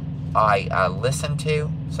channels I listen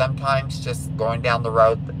to sometimes, just going down the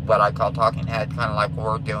road, what I call talking head, kind of like what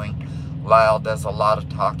we're doing. Lyle does a lot of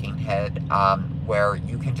talking head, where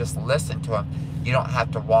you can just listen to him. You don't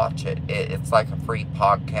have to watch it. It's like a free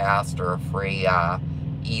podcast or a free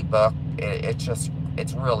ebook.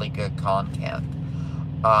 It's really good content.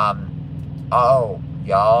 Oh,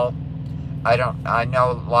 y'all, I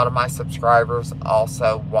know a lot of my subscribers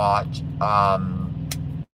also watch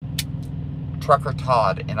Trucker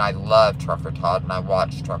Todd, and I love Trucker Todd, and I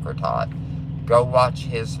watch Trucker Todd. Go watch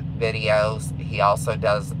his videos. He also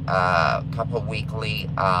does a couple weekly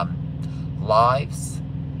lives,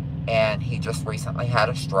 and he just recently had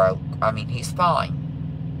a stroke. I mean, he's fine,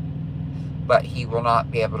 but he will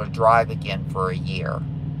not be able to drive again for a year.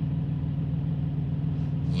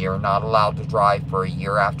 You're not allowed to drive for a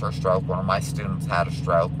year after a stroke. One of my students had a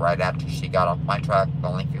stroke right after she got off my truck. The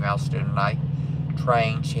only female student I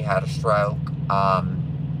trained, she had a stroke.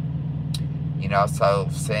 You know, so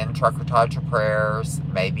send Trucker Todd your prayers.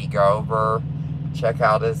 Maybe go over, check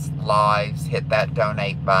out his lives, hit that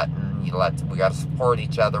donate button. We got to support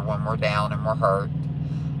each other when we're down and we're hurt.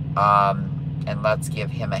 And let's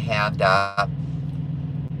give him a hand up.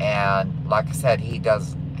 And like I said,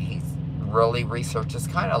 he's really researches,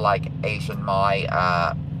 kind of like Asian Mai,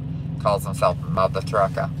 calls himself Mother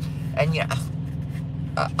Trucker. And yeah,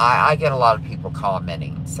 I get a lot of people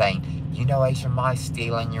commenting saying, you know, Asian Mai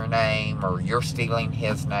stealing your name, or you're stealing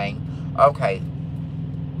his name. Okay,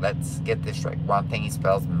 let's get this straight. One thing, he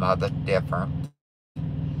spells mother different,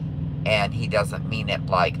 and he doesn't mean it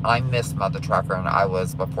like I'm Miss Mother Trucker, and I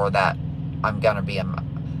was before that.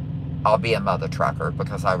 I'll be a mother trucker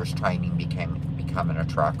because I was training, becoming a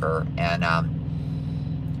trucker, and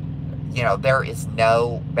you know, there is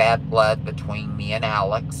no bad blood between me and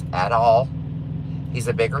Alex at all. He's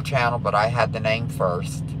a bigger channel, but I had the name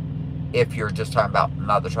first. If you're just talking about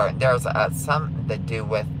mother trucking, there's something to do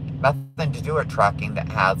with, nothing to do with trucking that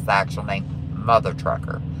has the actual name Mother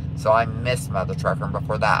Trucker. So I'm Miss Mother Trucker, and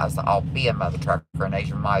before that I'll be a Mother Trucker, and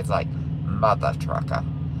Asian Mai's like Mother Trucker.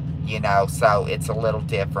 You know, so it's a little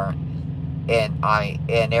different. And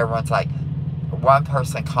everyone's like, one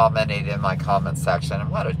person commented in my comment section,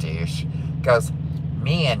 and what a douche, goes,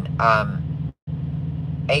 me and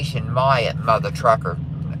Asian Mai at Mother Trucker,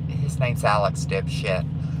 his name's Alex dipshit,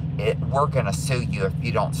 we're gonna sue you if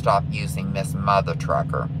you don't stop using Miss Mother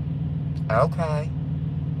Trucker. Okay,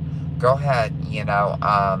 go ahead, you know,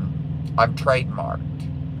 I'm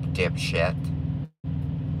trademarked, dipshit.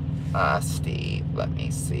 Steve, let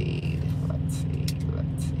me see, let's see.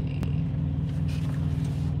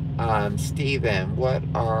 Steven, what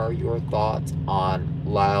are your thoughts on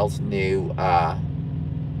Lyle's new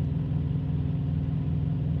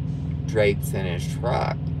drapes in his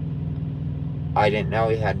truck? I didn't know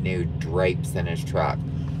he had new drapes in his truck.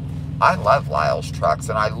 I love Lyle's trucks,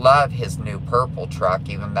 and I love his new purple truck,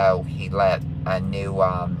 even though he let a new,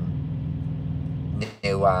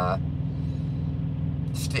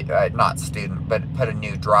 not student, but put a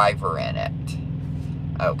new driver in it.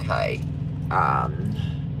 Okay.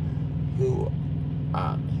 Who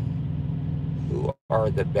are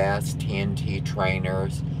the best TNT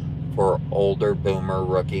trainers for older boomer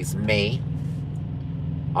rookies? Me.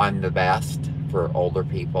 I'm the best for older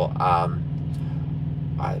people.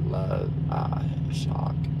 I love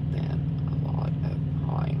shock than a lot of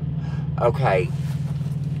crime. Okay,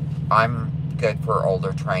 I'm good for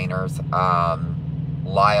older trainers.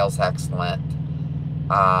 Lyle's excellent.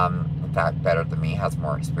 In fact, better than me, has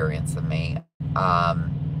more experience than me. Uh,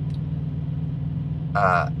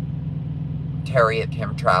 Terry at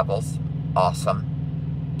Tim Travels, awesome.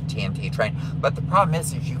 TNT train. But the problem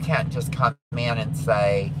is you can't just come in and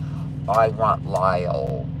say, I want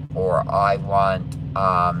Lyle, or I want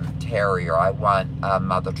Terry, or I want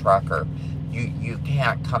Mother Trucker. You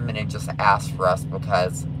can't come in and just ask for us,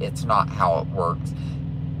 because it's not how it works.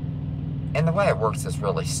 And the way it works is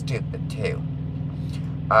really stupid too.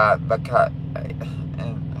 Because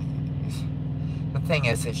the thing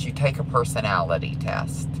is you take a personality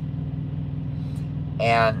test,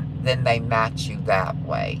 and then they match you that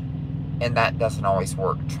way. And that doesn't always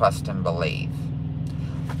work, trust and believe.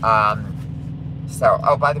 So,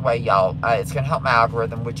 oh, by the way, y'all, it's going to help my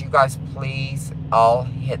algorithm. Would you guys please all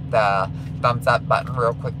hit the thumbs up button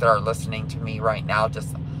real quick that are listening to me right now?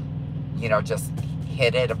 Just, just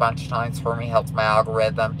hit it a bunch of times for me. Helps my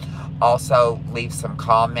algorithm. Also, leave some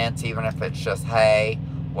comments, even if it's just, hey,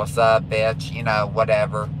 what's up, bitch?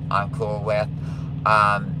 Whatever I'm cool with.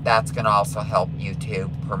 That's going to also help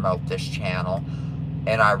YouTube promote this channel.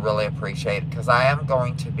 And I really appreciate it, because I am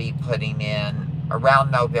going to be putting in,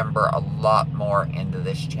 around November, a lot more into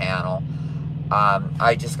this channel.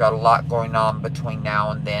 I just got a lot going on between now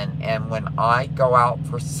and then. And when I go out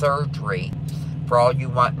for surgery, for all you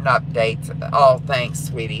wanting updates, oh, thanks,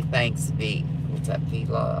 sweetie. Thanks, V. What's that,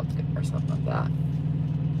 V-Log or something like that?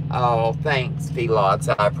 Oh, thanks, V-Logs.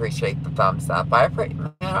 I appreciate the thumbs up. I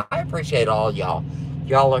appreciate all y'all.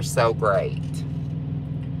 Y'all are so great.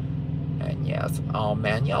 And yes, oh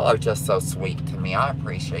man, y'all are just so sweet to me. I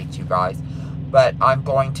appreciate you guys. But I'm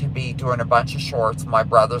going to be doing a bunch of shorts. My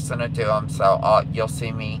brother's going to do them. So you'll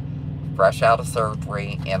see me fresh out of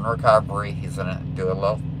surgery, in recovery. He's going to do a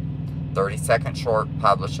little 30-second short,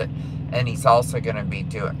 publish it. And he's also going to be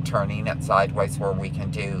turning it sideways, where we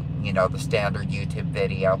can do, the standard YouTube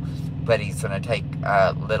video. But he's going to take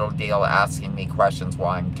a little deal asking me questions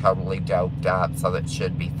while I'm totally doped up. So that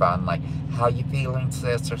should be fun. Like, how you feeling,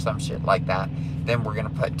 sis? Or some shit like that. Then we're going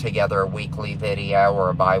to put together a weekly video or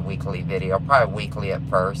a bi-weekly video. Probably weekly at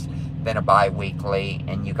first, then a bi-weekly.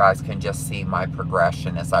 And you guys can just see my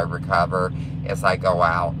progression as I recover, as I go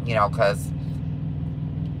out. Because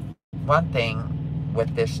one thing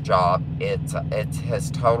with this job, it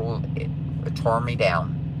tore me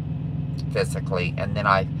down physically. And then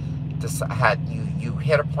I just you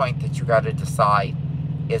hit a point that you got to decide,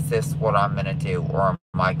 is this what I'm going to do? Or am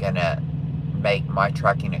I going to make my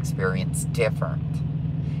trucking experience different?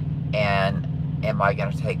 And am I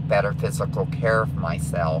going to take better physical care of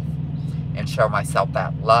myself and show myself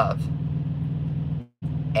that love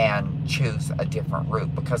and choose a different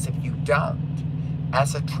route? Because if you don't,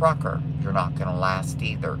 as a trucker, you're not going to last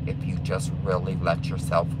either, if you just really let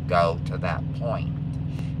yourself go to that point.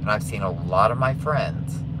 And I've seen a lot of my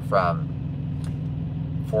friends from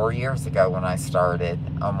 4 years ago when I started,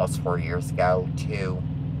 almost 4 years ago, to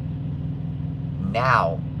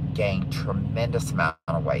now gain tremendous amount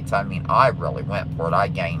of weight. I mean, I really went for it. I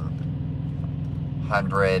gained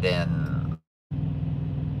 100 and,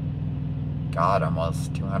 God,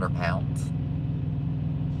 almost 200 pounds.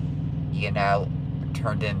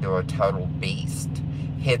 Turned into a total beast.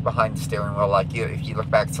 Hid behind the steering wheel. Like, if you look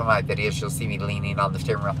back at some of my videos, you'll see me leaning on the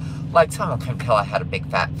steering wheel. Like, someone couldn't tell I had a big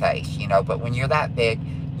fat face, But when you're that big,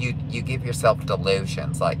 you give yourself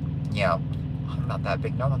delusions. Like, I'm not that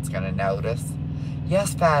big. No one's going to notice.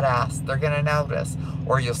 Yes, fat ass, they're going to notice.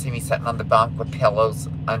 Or you'll see me sitting on the bunk with pillows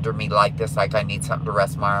under me like this, like I need something to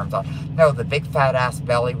rest my arms on. No, the big fat ass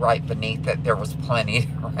belly right beneath it, there was plenty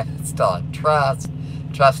to rest on. Trust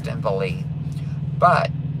and believe.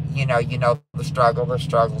 But, the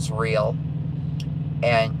struggle's real.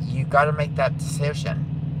 And you got to make that decision.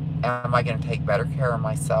 Am I going to take better care of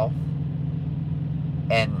myself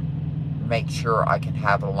and make sure I can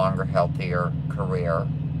have a longer, healthier career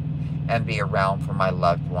and be around for my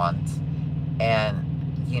loved ones? And,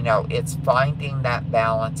 it's finding that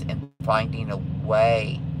balance and finding a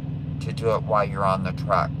way to do it while you're on the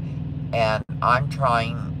truck. And I'm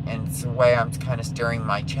trying, and it's the way I'm kind of steering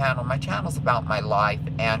my channel. My channel's about my life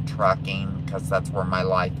and trucking, because that's where my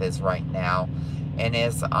life is right now. And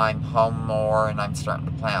as I'm home more, and I'm starting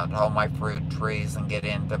to plant all my fruit trees and get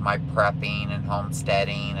into my prepping and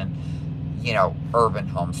homesteading and, urban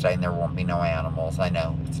homesteading. There won't be no animals. I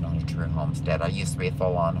know it's not a true homestead. I used to be a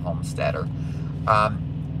full-on homesteader.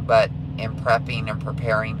 But in prepping and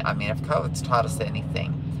preparing, I mean, if COVID's taught us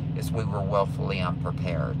anything, is we were willfully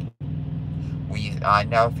unprepared. I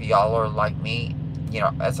know if y'all are like me,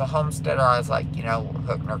 as a homesteader, I was like,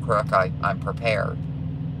 hook nor crook, I'm prepared.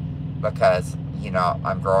 Because,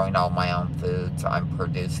 I'm growing all my own foods, I'm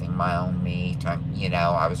producing my own meat,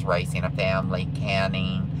 I was raising a family,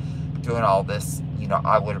 canning, doing all this,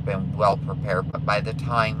 I would have been well prepared. But by the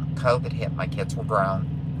time COVID hit, my kids were grown.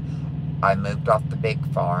 I moved off the big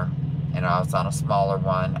farm, and I was on a smaller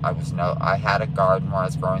one. I had a garden where I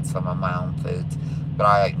was growing some of my own foods, but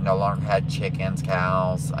I no longer had chickens,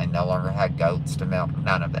 cows. I no longer had goats to milk.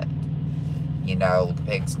 None of it. The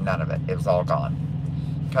pigs, none of it. It was all gone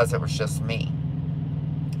because it was just me.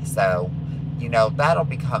 So, that'll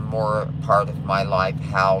become more part of my life,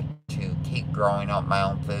 how to keep growing up my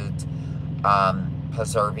own foods,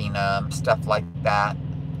 preserving them, stuff like that,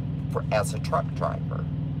 as a truck driver.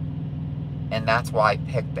 And that's why I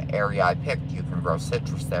picked the area I picked. You can grow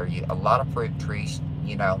citrus there. A lot of fruit trees,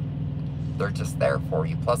 they're just there for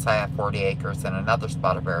you. Plus, I have 40 acres in another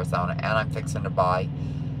spot of Arizona, and I'm fixing to buy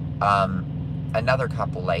another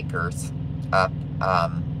couple acres up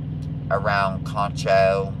around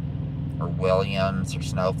Concho or Williams or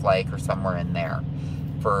Snowflake or somewhere in there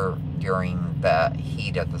for during the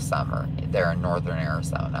heat of the summer there in northern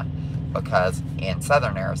Arizona. Because in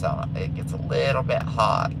southern Arizona, it gets a little bit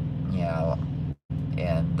hot,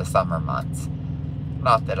 in the summer months.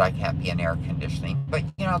 Not that I can't be in air conditioning, but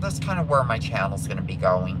that's kind of where my channel's going to be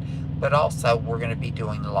going. But also, we're going to be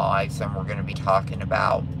doing lives, and we're going to be talking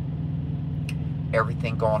about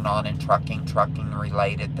everything going on in trucking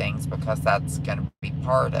related things, because that's going to be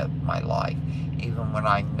part of my life. Even when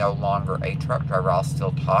I'm no longer a truck driver, I'll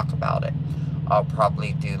still talk about it. I'll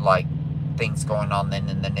probably do like things going on then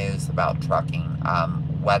in the news about trucking,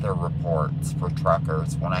 weather reports for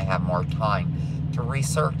truckers when I have more time to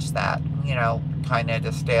research that, kind of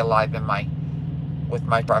to stay alive with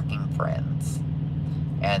my trucking friends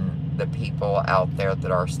and the people out there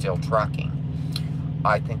that are still trucking.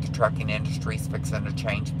 I think the trucking industry is fixing to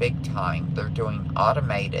change big time. They're doing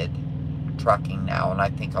automated trucking now, and I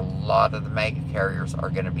think a lot of the mega carriers are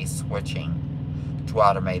going to be switching to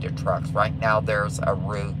automated trucks. Right now, there's a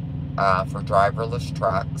route for driverless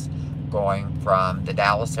trucks going from the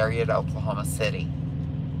Dallas area to Oklahoma City,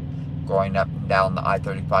 going up and down the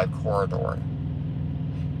I-35 corridor.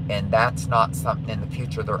 And that's not something in the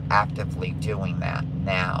future. They're actively doing that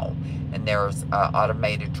now. And there's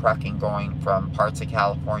automated trucking going from parts of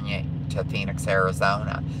California to Phoenix,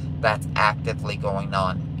 Arizona. That's actively going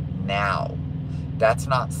on now. That's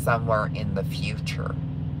not somewhere in the future.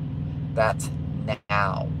 That's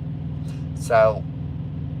now. So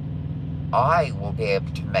I will be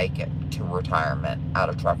able to make it to retirement out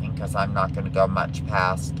of trucking, because I'm not going to go much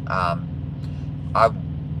past another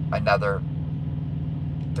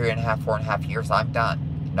 4.5 years. I'm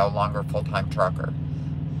done. No longer a full-time trucker.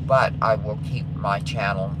 But I will keep my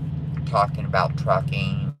channel talking about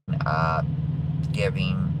trucking,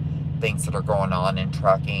 giving things that are going on in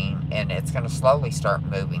trucking, and it's going to slowly start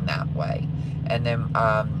moving that way. And then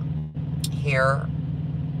here,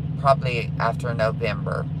 probably after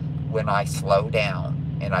November, when I slow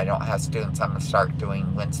down and I don't have students, I'm going to start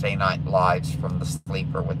doing Wednesday night lives from the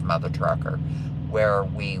sleeper with Mother Trucker, where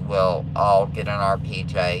we will all get in our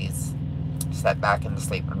PJs, sit back in the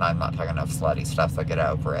sleeper, and I'm not talking enough slutty stuff, so get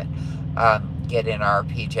over it. Get in our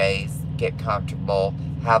PJs, get comfortable,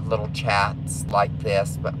 have little chats like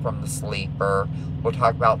this, but from the sleeper. We'll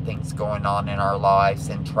talk about things going on in our lives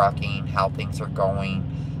in trucking, how things are going.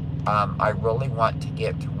 I really want to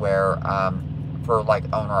get to where, for like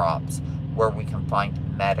owner ops, where we can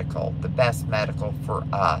find medical, the best medical for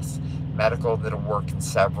us, medical that'll work in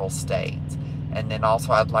several states. And then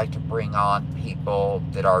also I'd like to bring on people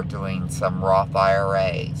that are doing some Roth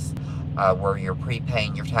IRAs, where you're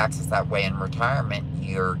prepaying your taxes. That way in retirement,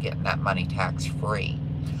 you're getting that money tax-free.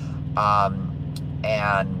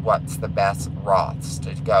 And what's the best Roths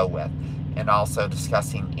to go with. And also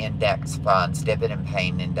discussing index funds,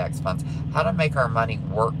 dividend-paying index funds, how to make our money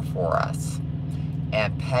work for us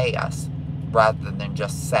and pay us rather than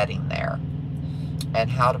just sitting there. And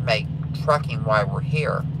how to make trucking while we're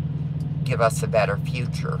here give us a better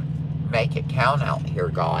future. Make it count out here,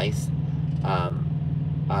 guys.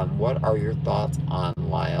 What are your thoughts on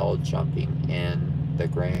Lyle jumping in the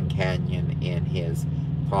Grand Canyon in his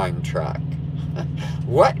prime truck?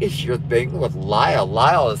 What is your thing with Lyle?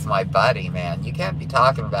 Lyle is my buddy, man. You can't be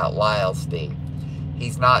talking about Lyle, Steve.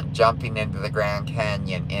 He's not jumping into the Grand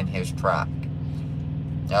Canyon in his truck.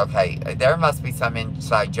 Okay, there must be some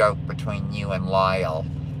inside joke between you and Lyle.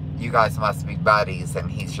 You guys must be buddies, and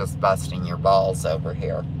he's just busting your balls over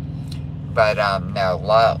here. But, no,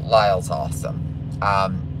 Lyle's awesome.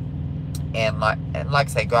 and like I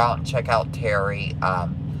say, go out and check out Terry.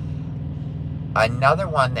 Another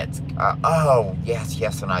one that's, oh,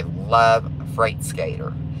 yes, and I love Freight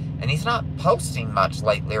Skater. And he's not posting much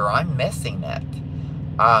lately, or I'm missing it.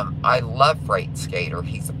 I love Freight Skater.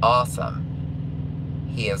 He's awesome.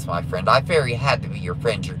 He is my friend. I fear he had to be your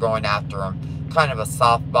friend. You're going after him kind of a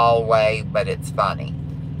softball way, but it's funny.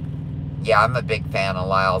 Yeah, I'm a big fan of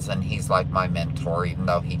Lyle's, and he's like my mentor, even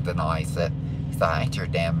though he denies it. He's like, I ain't your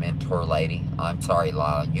damn mentor, lady. I'm sorry,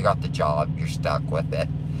 Lyle. You got the job. You're stuck with it.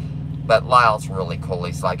 But Lyle's really cool.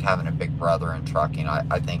 He's like having a big brother in trucking.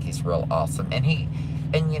 I think he's real awesome.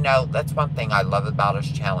 And you know, that's one thing I love about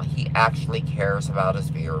his channel. He actually cares about his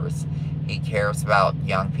viewers. He cares about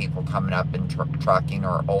young people coming up in trucking,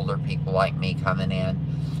 or older people like me coming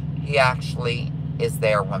in. He actually is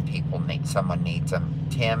there when someone needs him.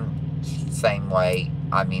 Tim, same way.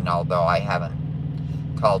 I mean, although I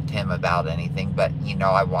haven't called Tim about anything, but you know,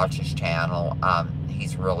 I watch his channel.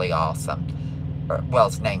 He's really awesome. Well,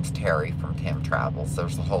 his name's Terry from Tim Travels.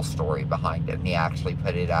 There's a whole story behind it, and he actually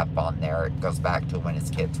put it up on there. It goes back to when his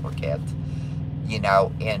kids were kids. You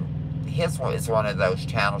know, and his is one of those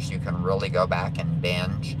channels you can really go back and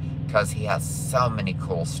binge, because he has so many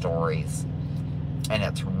cool stories, and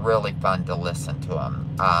it's really fun to listen to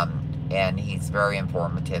him. And he's very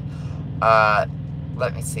informative.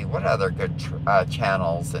 Let me see, what other good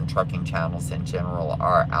channels and trucking channels in general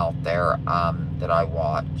are out there that I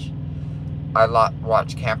watch. I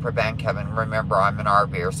watch Camper Van Kevin. Remember, I'm an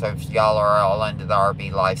RVer, so if y'all are all into the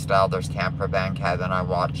RV lifestyle, there's Camper Van Kevin. I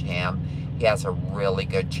watch him. He has a really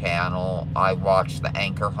good channel. I watch the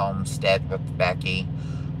Anchor Homestead with Becky.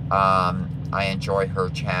 I enjoy her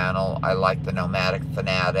channel. I like the Nomadic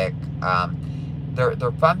Fanatic.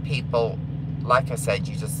 They're fun people. Like I said,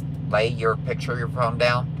 you just lay your picture of your phone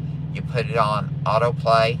down, you put it on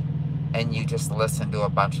autoplay, and you just listen to a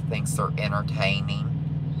bunch of things that are entertaining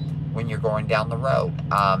when you're going down the road.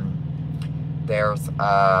 There's,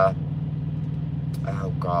 oh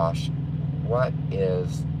gosh, what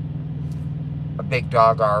is a Big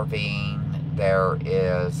Dog RVing? There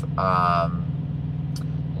is,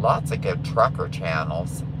 lots of good trucker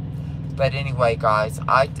channels. But anyway, guys,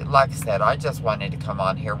 like I said, I just wanted to come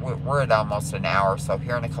on here. We're at almost an hour, so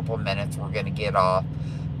here in a couple of minutes, we're going to get off.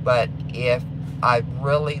 But if I'd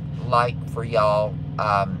really like for y'all,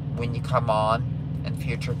 when you come on, in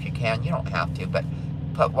future, if you can, you don't have to, but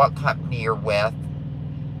put what company you're with.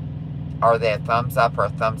 Are they a thumbs up or a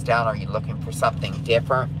thumbs down? Are you looking for something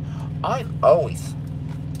different? I'm always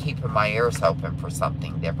keeping my ears open for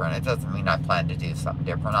something different. It doesn't mean I plan to do something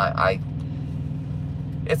different.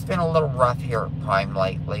 It's been a little rough here at Prime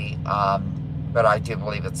lately, but I do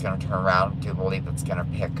believe it's going to turn around. I do believe it's going to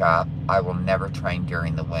pick up. I will never train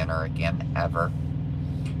during the winter again, ever.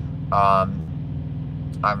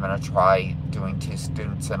 I'm going to try doing 2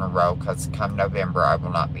 students in a row, because come November I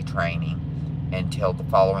will not be training until the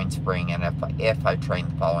following spring, and if I train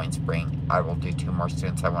the following spring, I will do 2 more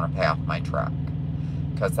students. I want to pay off my truck,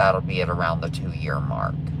 because that'll be at around the 2-year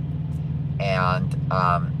mark. And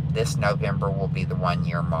this November will be the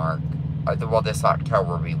 1-year mark. Well, this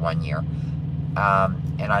October will be 1 year.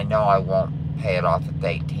 And I know I won't pay it off at the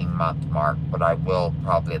 18-month mark, but I will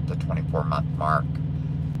probably at the 24-month mark.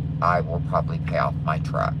 I will probably pay off my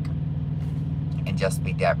truck and just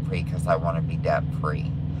be debt-free, because I want to be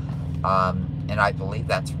debt-free. And I believe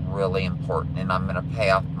that's really important. And I'm going to pay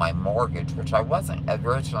off my mortgage, which I wasn't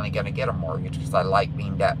originally going to get a mortgage, because I like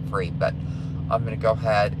being debt-free, but I'm going to go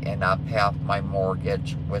ahead and pay off my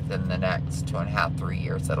mortgage within the next 2.5, 3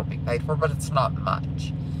 years. It'll be paid for, but it's not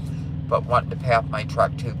much. But wanting to pay off my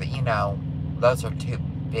truck too, but you know, those are 2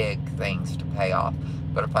 big things to pay off.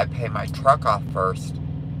 But if I pay my truck off first,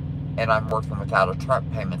 and I'm working without a truck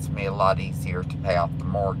payment, it's going to be a lot easier to pay off the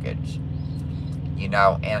mortgage. You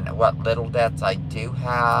know, and what little debts I do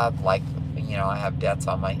have, like, you know, I have debts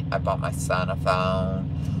on I bought my son a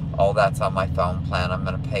phone. All that's on my phone plan. I'm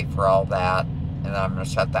going to pay for all that, and then I'm going to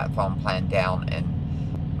shut that phone plan down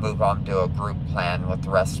and move on to a group plan with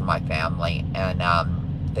the rest of my family. And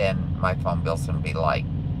then my phone bill's going to be like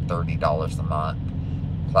 $30 a month,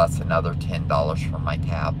 plus another $10 for my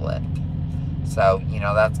tablet. So, you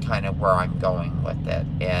know, that's kind of where I'm going with it.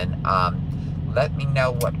 And let me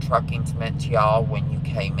know what trucking's meant to y'all when you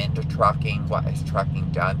came into trucking. What has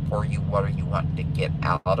trucking done for you? What are you wanting to get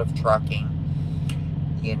out of trucking?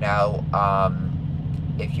 You know,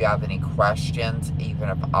 if you have any questions, even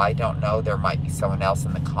if I don't know, there might be someone else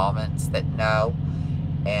in the comments that know.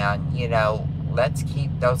 And, you know, let's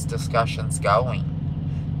keep those discussions going.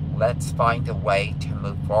 Let's find a way to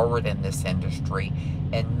move forward in this industry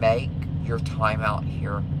and make your time out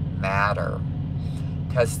here matter.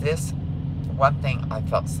 Because this one thing I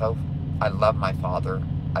love my father.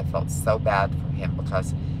 I felt so bad for him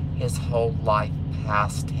because his whole life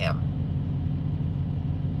passed him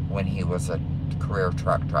when he was a career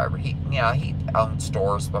truck driver. He owned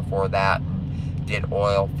stores before that and did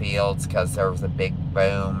oil fields because there was a big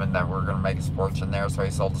boom and that we were going to make his fortune there. So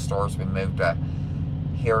he sold the stores. We moved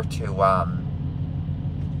here to,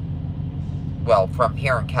 well, from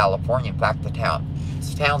here in California, back to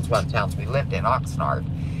towns we lived in, Oxnard.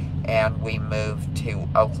 And we moved to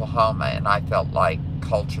Oklahoma, and I felt like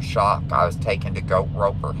culture shock. I was taken to Goat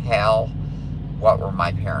Roper hell. What were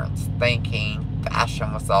my parents thinking?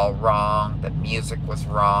 Fashion was all wrong. The music was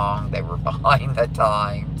wrong. They were behind the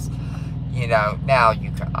times. You know, now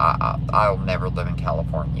I'll never live in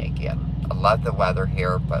California again. I love the weather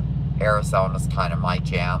here, but Arizona's kind of my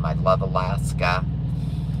jam. I love Alaska.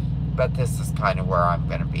 But this is kind of where I'm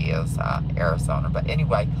going to be, is Arizona. But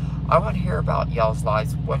anyway, I want to hear about y'all's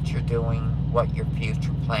lives, what you're doing, what your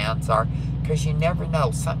future plans are. Because you never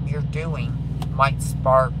know, something you're doing might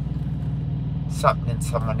spark something in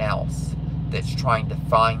someone else that's trying to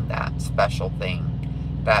find that special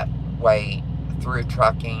thing, that way through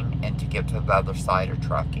trucking and to get to the other side of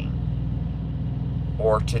trucking.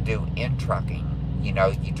 Or to do in trucking. You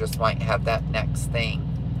know, you just might have that next thing.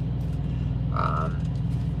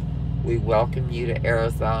 We welcome you to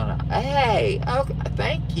Arizona. Hey, okay,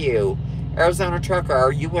 thank you. Arizona Trucker,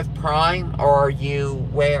 are you with Prime or are you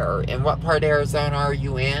where? In what part of Arizona are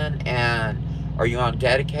you in? And are you on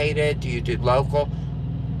dedicated? Do you do local?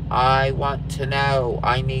 I want to know.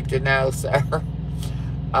 I need to know, sir.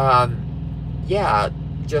 Yeah,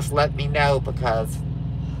 just let me know because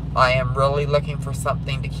I am really looking for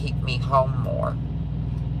something to keep me home more.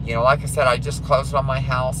 You know, like I said, I just closed on my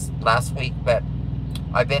house last week, but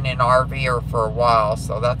I've been in RVer for a while,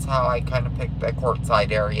 so that's how I kind of picked the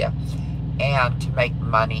Quartzsite area. And to make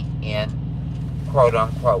money in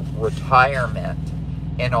quote-unquote retirement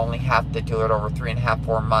and only have to do it over 3.5,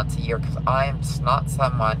 4 months a year, because I am just not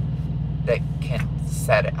someone that can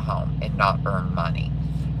sit at home and not earn money.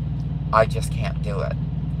 I just can't do it.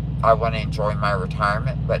 I want to enjoy my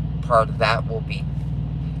retirement, but part of that will be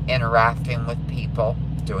interacting with people,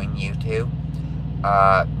 doing YouTube,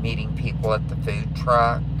 meeting people at the food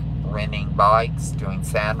truck, renting bikes, doing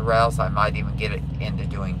sand rails. I might even get into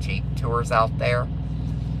doing Jeep tours out there.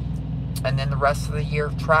 And then the rest of the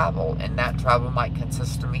year travel. And that travel might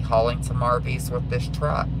consist of me hauling some RVs with this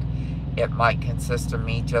truck. It might consist of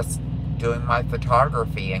me just doing my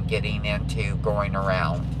photography and getting into going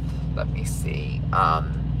around. Let me see.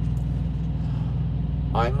 I'm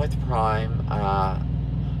with Prime.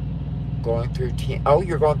 Going through oh,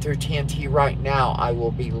 you're going through TNT right now. I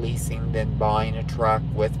will be leasing, then buying a truck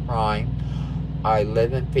with Prime. I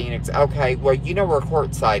live in Phoenix. Okay, well, you know where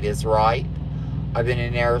Quartzsite is, right? I've been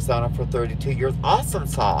in Arizona for 32 years. Awesome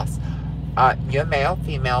sauce. You're male,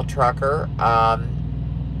 female trucker. Tell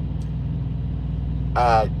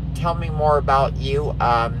me more about you.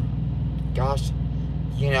 Gosh,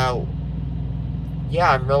 you know,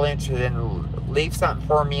 yeah, I'm really interested in, leave something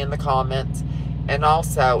for me in the comments. And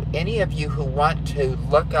also, any of you who want to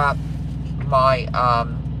look up my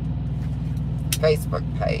Facebook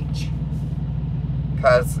page,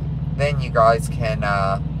 because then you guys can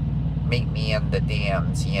meet me in the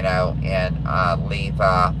DMs, you know, and leave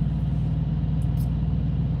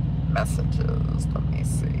messages. Let me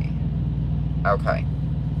see. Okay.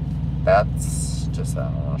 That's just, I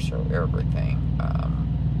don't want to show everything.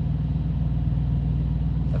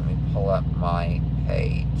 Let me pull up my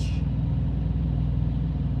page.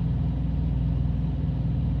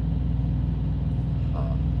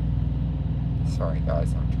 Sorry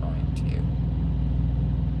guys, I'm trying to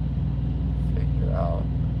figure out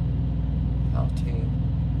how to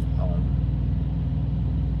home.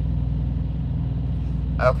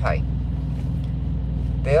 Okay.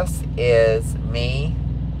 This is me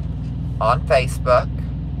on Facebook.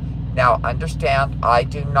 Now understand, I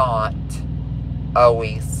do not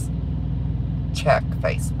always check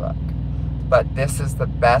Facebook. But this is the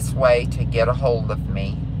best way to get a hold of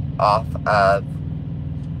me off of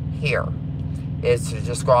here. Is to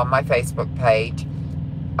just go on my Facebook page,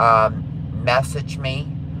 message me,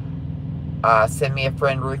 send me a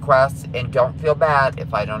friend request, and don't feel bad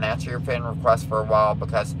if I don't answer your friend request for a while,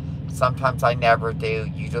 because sometimes I never do.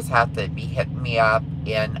 You just have to be hitting me up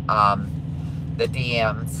in the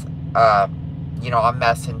DMs, you know, on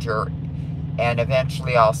Messenger, and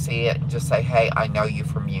eventually I'll see it and just say, hey, I know you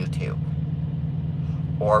from YouTube,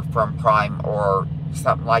 or from Prime, or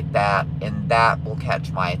something like that, and that will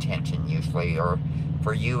catch my attention usually. Or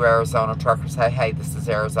for you Arizona Trucker, say, hey, this is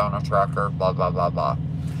Arizona Trucker, blah blah blah blah.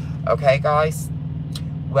 Okay guys,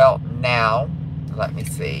 well, Now, let me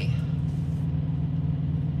see.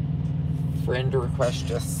 Friend request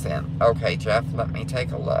just sent. Okay, Jeff, let me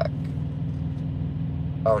take a look.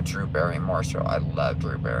 Oh, Drew Barrymore show. I love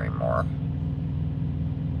Drew Barrymore.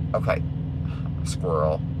 Okay.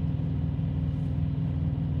 Squirrel.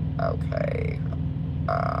 Okay.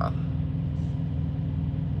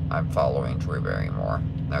 I'm following Drew Barrymore.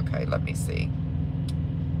 Okay, let me see.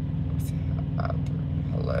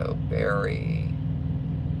 Hello, Barry.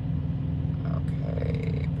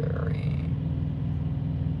 Okay, Barry.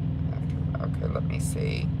 Okay, let me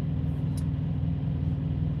see.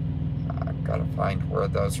 I've got to find where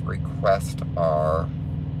those requests are.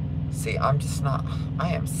 See, I'm just not, I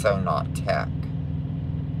am so not tech.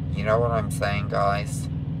 You know what I'm saying, guys?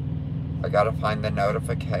 I got to find the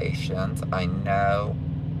notifications. I know.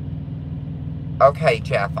 Okay,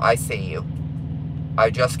 Jeff, I see you. I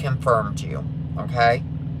just confirmed you, okay?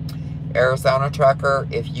 Arizona Trucker,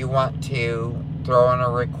 if you want to throw in a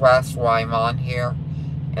request while I'm on here,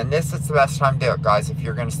 and this is the best time to do it, guys. If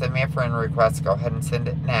you're going to send me a friend request, go ahead and send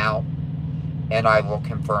it now, and I will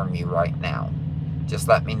confirm you right now. Just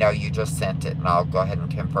let me know you just sent it, and I'll go ahead and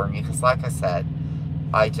confirm you, because like I said,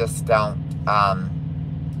 I just don't,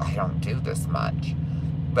 I don't do this much.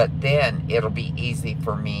 But then it'll be easy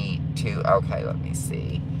for me to, okay, let me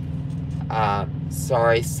see.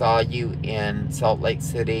 Sorry, saw you in Salt Lake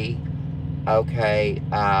City. Okay,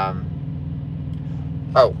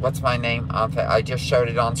 oh, what's my name? I just showed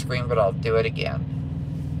it on screen, but I'll do it again.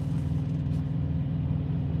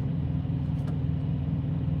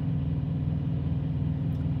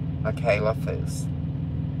 Michaela Foos.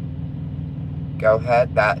 Go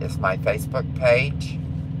ahead, that is my Facebook page.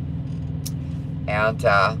 And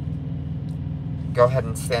go ahead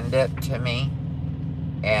and send it to me.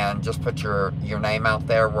 And just put your name out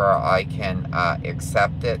there where I can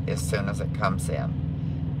accept it as soon as it comes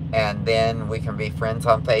in. And then we can be friends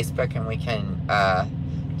on Facebook, and we can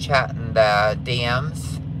chat in the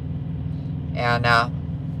DMs. And,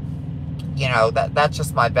 you know, that's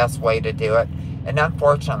just my best way to do it. And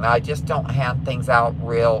unfortunately, I just don't hand things out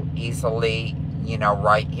real easily, you know,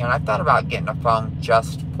 right here. And I thought about getting a phone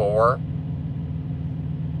just for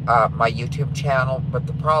my YouTube channel, but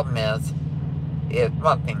the problem is,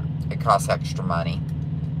 one thing, it costs extra money.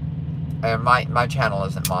 And my channel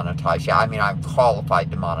isn't monetized yet. I mean, I'm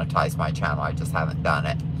qualified to monetize my channel. I just haven't done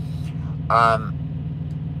it.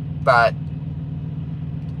 But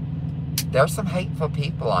there's some hateful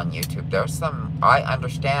people on YouTube. There's some, I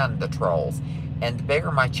understand the trolls. And the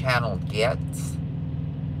bigger my channel gets,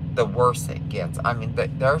 the worse it gets. I mean,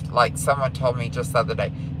 there's, like, someone told me just the other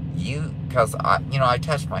day, because you know, I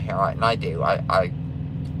touch my hair, and I do.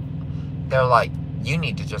 They're like, you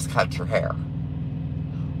need to just cut your hair.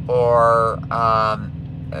 Or,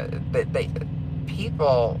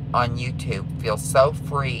 people on YouTube feel so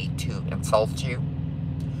free to insult you,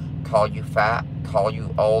 call you fat, call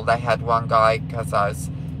you old. I had one guy, because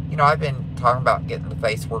you know, I've been talking about getting the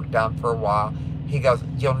face work done for a while. He goes,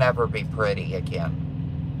 you'll never be pretty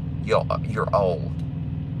again. You're old.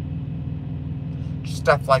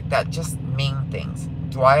 Stuff like that, just mean things.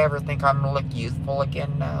 Do I ever think I'm going to look youthful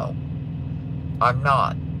again? No. I'm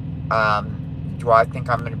not. Do I think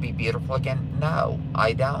I'm going to be beautiful again? No,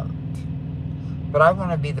 I don't. But I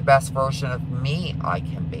want to be the best version of me I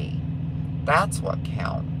can be. That's what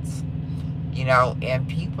counts. You know, and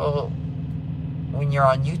people, when you're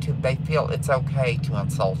on YouTube, they feel it's okay to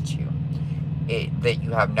insult you. That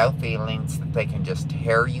you have no feelings, that they can just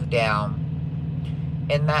tear you down.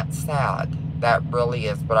 And that's sad. That really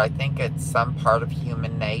is. But I think it's some part of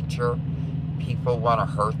human nature. People want to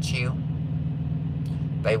hurt you.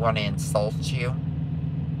 They want to insult you.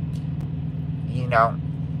 You know,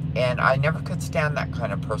 and I never could stand that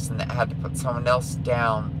kind of person that had to put someone else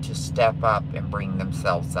down to step up and bring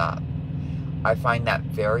themselves up. I find that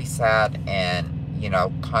very sad and, you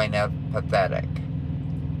know, kind of pathetic.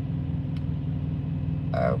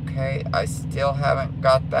 Okay, I still haven't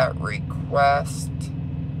got that request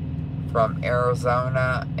from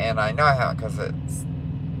Arizona, and I know I haven't because it's...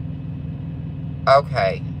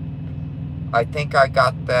 Okay, I think I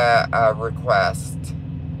got the request.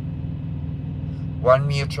 One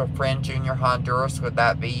mutual friend, Junior Honduras, would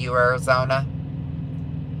that be you, Arizona?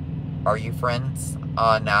 Are you friends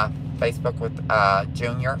on Facebook with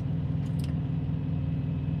Junior?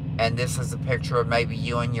 And this is a picture of maybe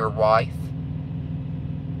you and your wife.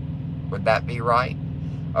 Would that be right?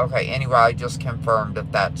 Okay, anyway, I just confirmed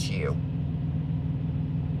that that's you.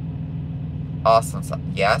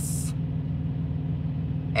 Awesome. Yes.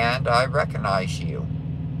 And I recognize you.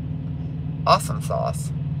 Awesome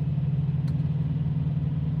sauce.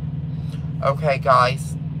 Okay,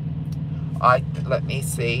 guys. Let me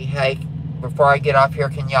see. Hey, before I get off here,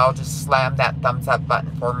 can y'all just slam that thumbs up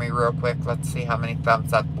button for me real quick? Let's see how many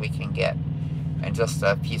thumbs up we can get in just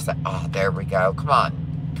a few seconds. Oh, there we go. Come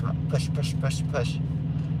on. Come on. Push, push, push, push.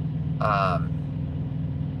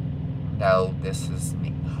 No, this is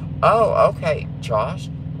me. Oh, okay. Josh?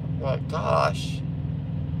 Well, gosh.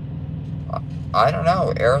 I don't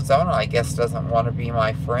know. Arizona, I guess, doesn't want to be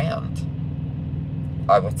my friend.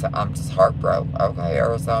 I would say I'm just heartbroken. Okay,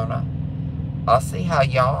 Arizona. I'll see how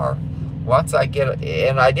y'all are. Once I get it,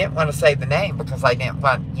 and I didn't want to say the name because I didn't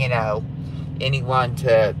want, you know, anyone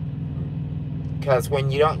to, because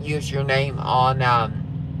when you don't use your name on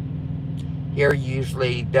here, you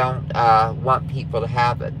usually don't want people to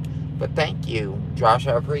have it. But thank you, Josh.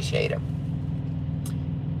 I appreciate it.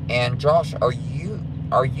 And Josh,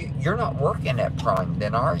 you're not working at Prime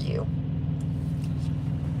then, are you?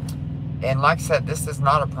 And like I said, this is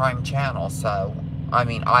not a Prime channel, so, I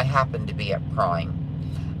mean, I happen to be at Prime.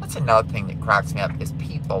 That's another thing that cracks me up is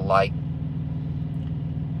people like,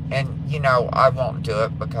 and, you know, I won't do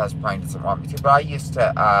it because Prime doesn't want me to, but I used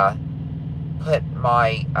to put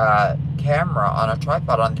my camera on a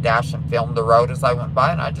tripod on the dash and film the road as I went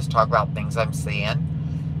by, and I just talk about things I'm seeing.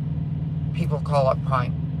 People call up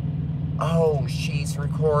Prime. Oh, she's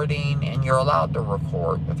recording, and you're allowed to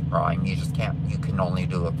record with Prime. You just can't, you can only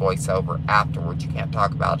do a voiceover afterwards. You can't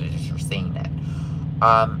talk about it as you're seeing it.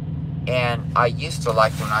 And I used to,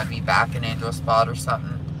 like, when I'd be backing into a spot or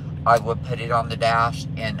something, I would put it on the dash,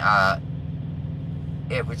 and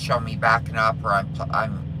it would show me backing up, or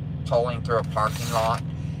I'm pulling through a parking lot,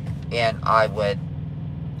 and I would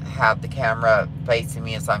have the camera facing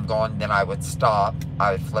me as I'm going, then I would stop,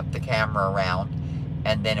 I would flip the camera around,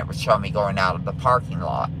 and then it would show me going out of the parking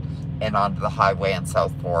lot and onto the highway and so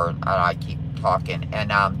forth, and I keep talking.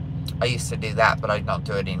 And I used to do that, but I don't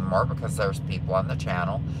do it anymore because there's people on the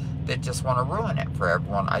channel that just want to ruin it for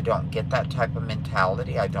everyone. I don't get that type of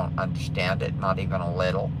mentality. I don't understand it, not even a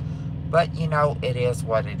little. But, you know, it is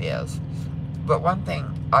what it is. But one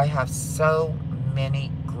thing, I have so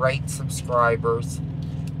many great subscribers,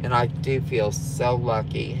 and I do feel so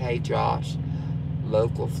lucky. Hey, Josh,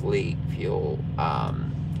 local fleet fuel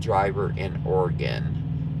driver in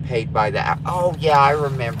Oregon, paid by the... Oh, yeah, I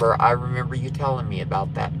remember you telling me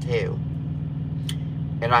about that, too.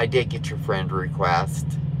 And I did get your friend request,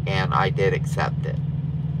 and I did accept it.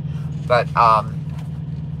 But,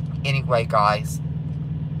 anyway, guys,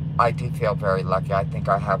 I do feel very lucky. I think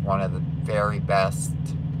I have one of the very best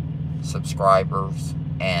subscribers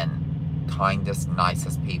and kindest,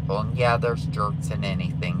 nicest people. And yeah, there's jerks in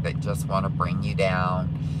anything that just want to bring you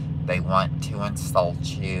down. They want to insult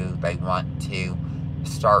you. They want to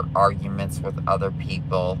start arguments with other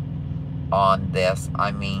people on this.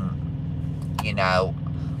 I mean, you know,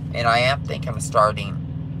 and I am thinking of starting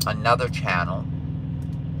another channel,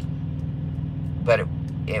 but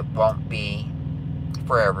it won't be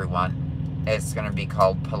for everyone. It's going to be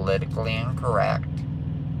called Politically Incorrect,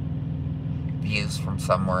 Views from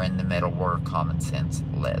Somewhere in the Middle Where Common Sense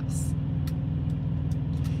Lives.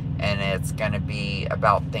 And it's going to be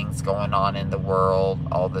about things going on in the world.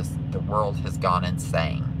 The world has gone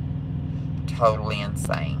insane. Totally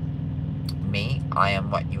insane. Me, I am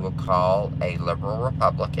what you would call a liberal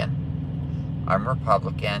Republican. I'm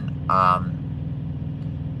Republican,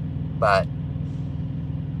 but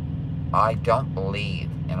I don't believe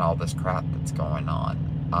in all this crap that's going on.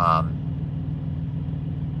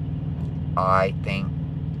 I think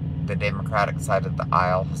the Democratic side of the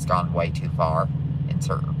aisle has gone way too far in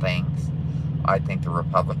certain things. I think the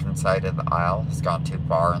Republican side of the aisle has gone too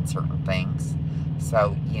far in certain things.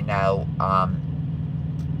 So, you know,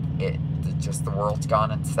 just the world's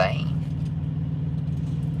gone insane.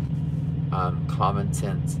 Common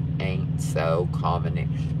sense ain't so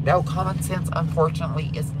common. No, common sense, unfortunately,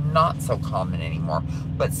 is not so common anymore.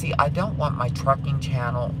 But see, I don't want my trucking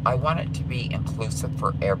channel, I want it to be inclusive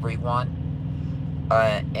for everyone.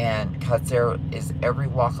 And because there is every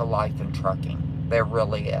walk of life in trucking. There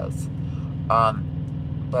really is.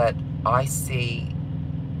 But I see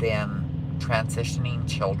them transitioning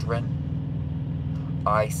children.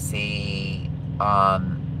 I see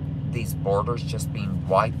these borders just being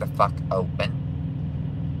wide the fuck open.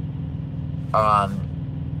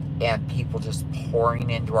 And people just pouring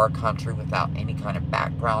into our country without any kind of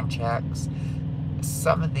background checks.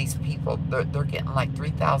 Some of these people, they're getting like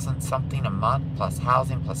 $3,000 something a month, plus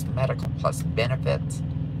housing, plus medical, plus benefits.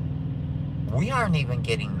 We aren't even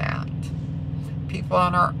getting that. People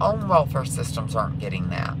on our own welfare systems aren't getting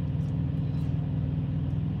that.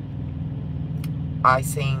 I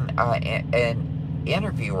seen an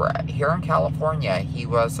interviewer here in California. He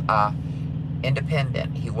was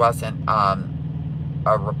independent. He wasn't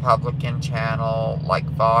a Republican channel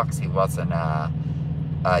like Fox. He wasn't a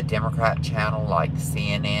Democrat channel like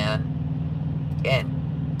CNN.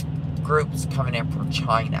 And groups coming in from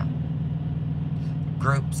China.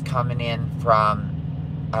 Groups coming in from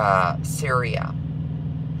Syria,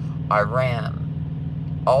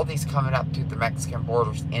 Iran, all these coming up through the Mexican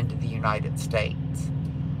borders into the United States,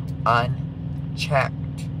 unchecked.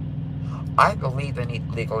 I believe in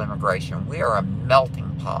illegal immigration. We are a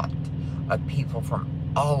melting pot of people from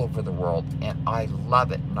all over the world, and I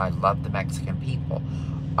love it, and I love the Mexican people.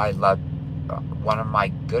 I love, one of my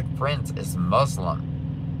good friends is Muslim.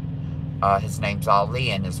 His name's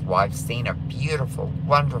Ali, and his wife Sina, beautiful,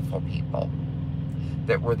 wonderful people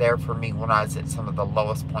that were there for me when I was at some of the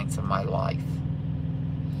lowest points in my life.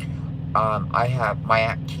 I have my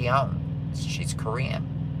Aunt Keon, she's Korean.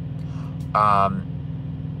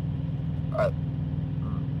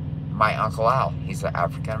 My Uncle Al, he's an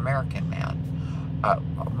African-American man.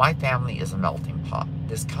 My family is a melting pot.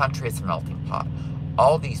 This country is a melting pot.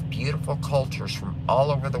 All these beautiful cultures from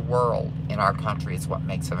all over the world in our country is what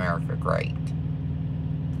makes America great.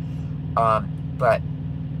 But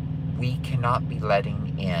we cannot be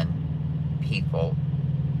letting in people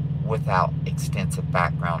without extensive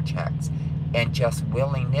background checks and just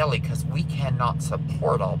willy-nilly, because we cannot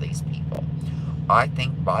support all these people. I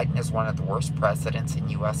think Biden is one of the worst presidents in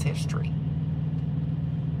U.S. history.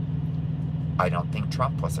 I don't think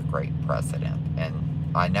Trump was a great president.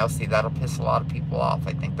 And I know, see, that'll piss a lot of people off.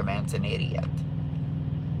 I think the man's an idiot.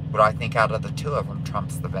 But I think out of the two of them,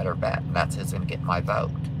 Trump's the better bet. And that's who's going to get my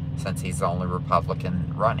vote, since he's the only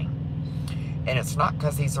Republican running. And it's not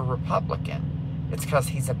because he's a Republican. It's because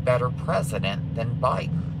he's a better president than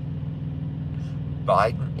Biden.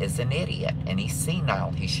 Biden is an idiot, and he's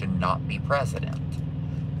senile. He should not be president.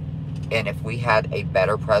 And if we had a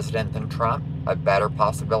better president than Trump, a better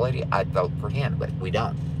possibility, I'd vote for him, but we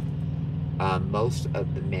don't. Most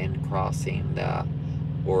of the men crossing the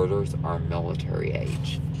borders are military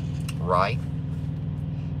age, right?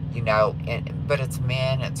 You know, but it's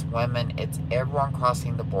men, it's women, it's everyone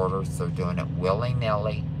crossing the borders. They're doing it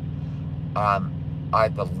willy-nilly. I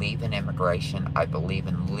believe in immigration. I believe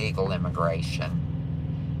in legal immigration.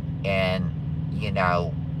 And, you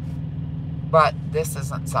know, but this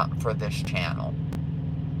isn't something for this channel.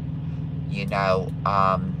 You know,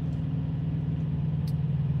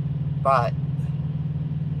 but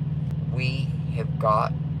we have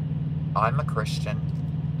got, I'm a Christian.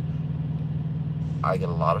 I get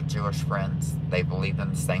a lot of Jewish friends. They believe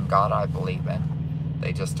in the same God I believe in.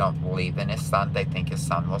 They just don't believe in his son. They think his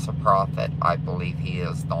son was a prophet. I believe he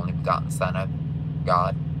is the only begotten son of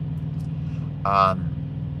God.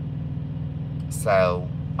 So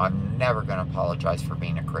I'm never going to apologize for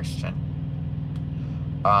being a Christian.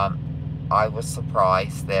 I was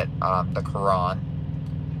surprised that the Quran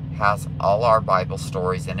has all our Bible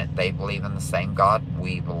stories in it. They believe in the same God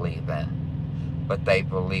we believe in. But they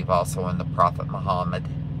believe also in the Prophet Muhammad.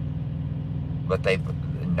 But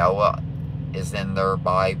Noah is in their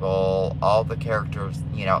Bible. All the characters,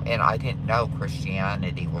 you know, and I didn't know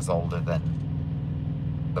Christianity was older than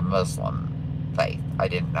the Muslim faith. I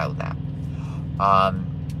didn't know that. I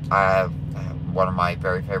have one of my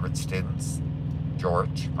very favorite students,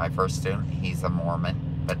 George, my first student. He's a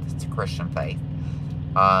Mormon, but it's a Christian faith.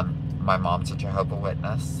 My mom's a Jehovah's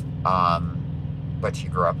Witness, but she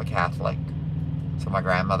grew up a Catholic. So my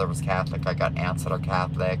grandmother was Catholic. I got aunts that are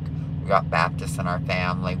Catholic. We got Baptists in our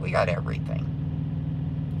family. We got everything.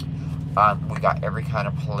 We got every kind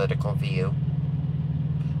of political view.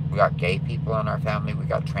 We got gay people in our family. We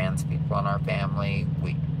got trans people in our family.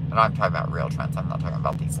 And I'm talking about real trans. I'm not talking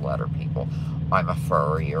about these letter people. I'm a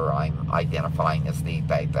furry, or I'm identifying as the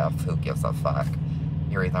they, them. Who gives a fuck?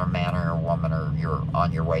 You're either a man or a woman, or you're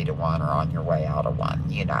on your way to one or on your way out of one,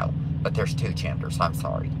 you know. But there's two genders. I'm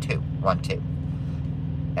sorry. Two.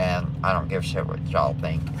 And I don't give a shit what y'all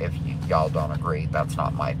think. If y'all don't agree, that's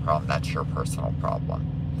not my problem. That's your personal problem.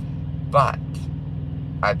 But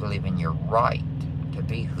I believe in your right to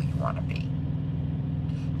be who you want to be.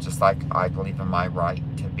 Just like I believe in my right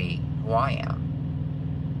to be who I am.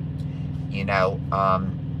 You know,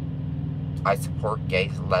 I support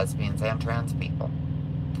gays, lesbians, and trans people.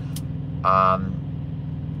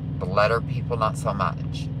 The letter people, not so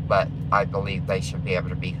much. But I believe they should be able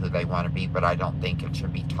to be who they want to be, but I don't think it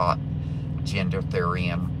should be taught gender theory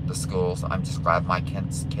in the schools. I'm just glad my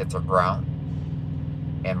kids are grown.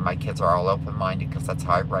 And my kids are all open-minded, because that's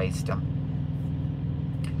how I raised them.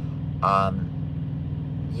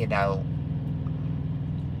 You know,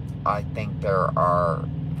 I think there are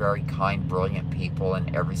very kind, brilliant people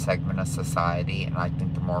in every segment of society, and I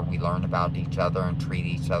think the more we learn about each other and treat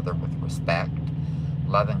each other with respect,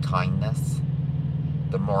 love, and kindness,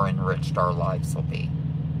 the more enriched our lives will be.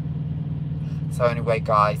 So anyway,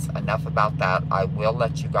 guys, enough about that. I will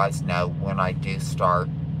let you guys know when I do start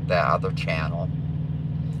the other channel.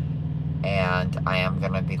 And I am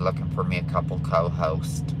going to be looking for me a couple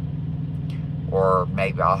co-hosts. Or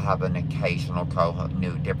maybe I'll have an occasional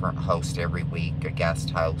new different host every week, a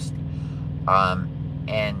guest host. And I'm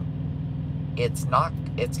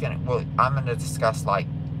going to discuss like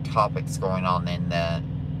topics going on in the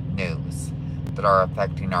news that are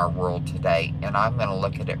affecting our world today, and I'm going to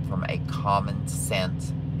look at it from a common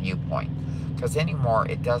sense viewpoint, because anymore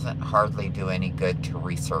it doesn't hardly do any good to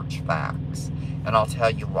research facts, and I'll tell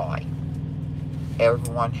you why.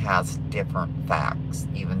 Everyone has different facts,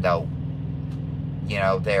 even though, you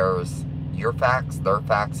know, there's your facts, their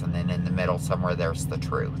facts, and then in the middle somewhere there's the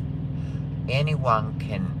truth. Anyone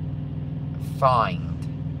can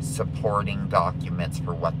find supporting documents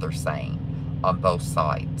for what they're saying on both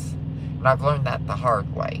sides. And I've learned that the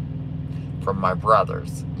hard way from my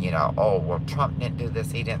brothers. You know, oh, well, Trump didn't do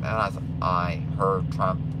this, he didn't. And I heard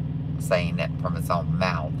Trump saying it from his own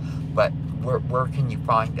mouth. But where can you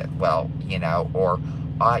find it? Well, you know, or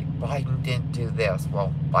Biden didn't do this.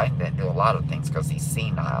 Well, Biden didn't do a lot of things because he's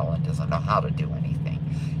senile and doesn't know how to do anything.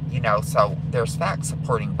 You know, so there's facts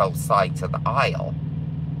supporting both sides of the aisle.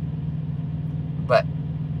 But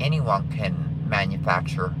anyone can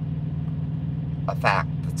manufacture a fact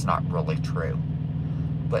that's not really true.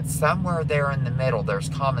 But somewhere there in the middle, there's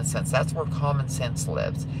common sense. That's where common sense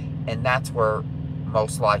lives. And that's where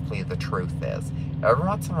most likely the truth is. Every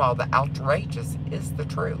once in a while, the outrageous is the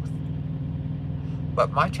truth.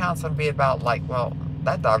 But my channel's going to be about like, well,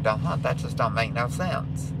 that dog don't hunt. That just don't make no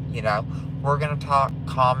sense. You know, we're going to talk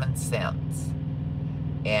common sense.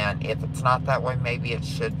 And if it's not that way, maybe it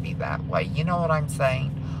should be that way. You know what I'm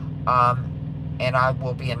saying? And I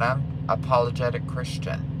will be an unapologetic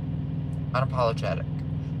Christian. Unapologetic.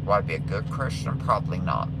 Will I be a good Christian? Probably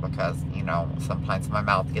not. Because, you know, sometimes my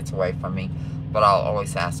mouth gets away from me. But I'll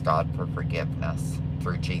always ask God for forgiveness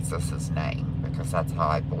through Jesus' name. Because that's how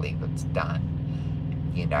I believe it's done.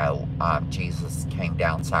 You know, Jesus came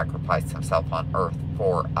down, sacrificed himself on earth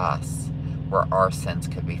for us, where our sins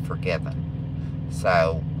could be forgiven.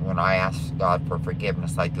 So, when I ask God for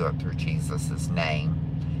forgiveness, I do it through Jesus' name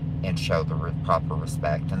and show the proper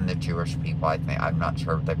respect. And the Jewish people, I'm not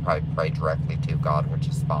sure, they probably pray directly to God, which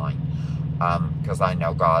is fine. Because I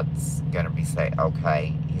know God's going to be saying,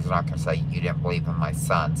 okay, he's not going to say, you didn't believe in my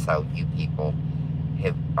son, so you people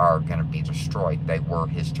are going to be destroyed. They were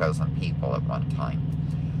his chosen people at one time.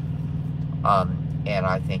 And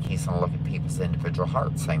I think he's going to look at people's individual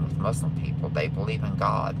hearts. Same with Muslim people. They believe in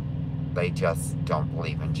God. They just don't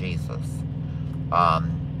believe in Jesus.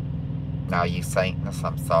 Now, you Satanists,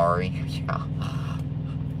 I'm sorry. Yeah.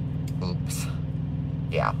 Oops.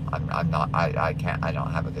 Yeah, I'm not, I can't, I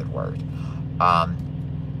don't have a good word.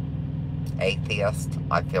 Atheist,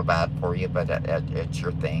 I feel bad for you, but it's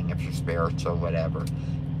your thing. If you're spiritual, whatever,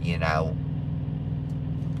 you know,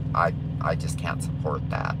 I just can't support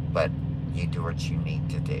that. But you do what you need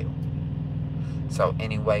to do. So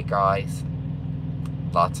anyway, guys,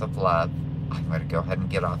 lots of love. I'm going to go ahead and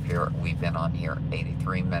get off here. We've been on here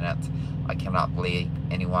 83 minutes. I cannot believe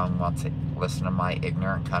anyone wants to listen to my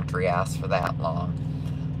ignorant country ass for that long.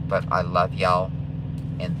 But I love y'all,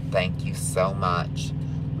 and thank you so much.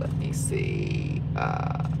 Let me see.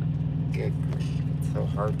 Good grief, it's so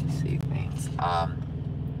hard to see things.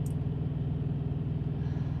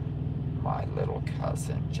 My little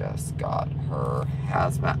cousin just got her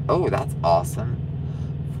hazmat. Oh, that's awesome.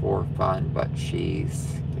 For fun, but she's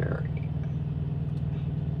scary.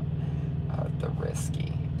 The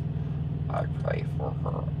risky. I pray for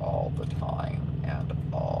her all the time and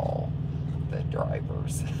all the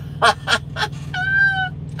drivers.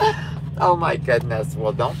 Oh my goodness.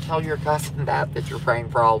 Well, don't tell your cousin that you're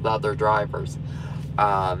praying for all the other drivers.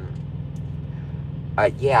 Yeah,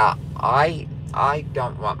 I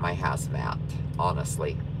don't want my hazmat,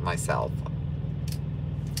 honestly, myself.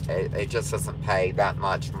 It just doesn't pay that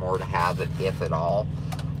much more to have it, if at all.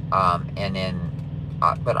 And then,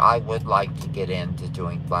 but I would like to get into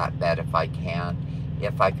doing flatbed if I can.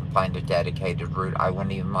 If I can find a dedicated route, I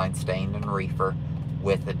wouldn't even mind staying in Reefer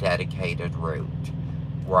with a dedicated route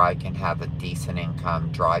where I can have a decent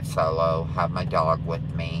income, drive solo, have my dog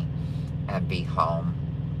with me, and be home,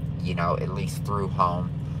 you know, at least through home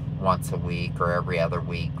once a week or every other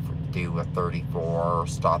week, do a 34 or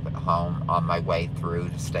stop at home on my way through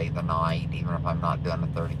to stay the night, even if I'm not doing a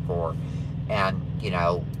 34, and you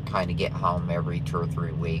know, kind of get home every 2 or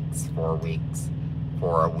 3 weeks, 4 weeks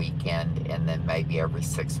for a weekend, and then maybe every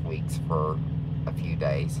 6 weeks for a few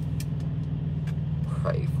days.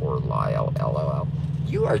 Pray for Lyle, LOL.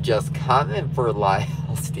 You are just coming for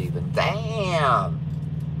Lyle, Stephen. Damn!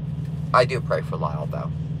 I do pray for Lyle,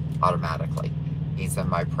 though, automatically. He's in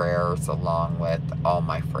my prayers along with all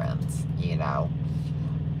my friends, you know.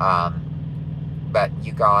 But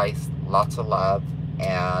you guys, lots of love,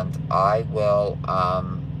 and I will,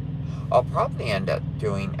 I'll probably end up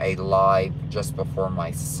doing a live just before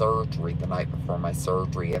my surgery, the night before my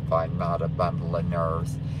surgery, if I'm not a bundle of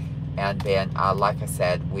nerves. And then, like I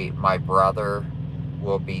said, my brother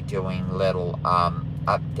will be doing little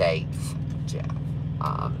updates. Jeff,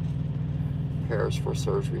 prayers for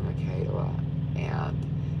surgery, Michaela, and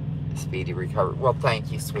speedy recovery. Well,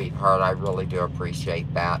 thank you, sweetheart. I really do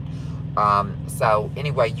appreciate that. So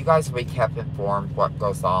anyway, you guys will be kept informed what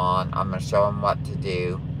goes on. I'm going to show them what to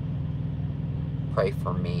do. Pray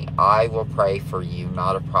for me. I will pray for you.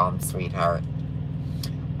 Not a problem, sweetheart.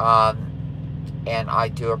 And I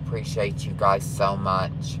do appreciate you guys so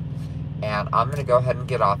much. And I'm going to go ahead and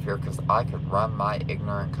get off here because I could run my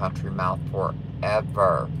ignorant country mouth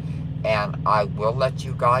forever. And I will let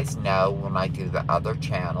you guys know when I do the other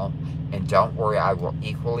channel. And don't worry, I will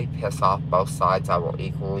equally piss off both sides. I will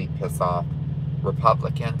equally piss off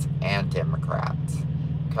Republicans and Democrats.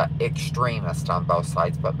 Extremists on both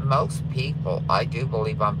sides. But most people, I do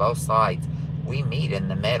believe on both sides, we meet in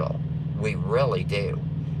the middle. We really do.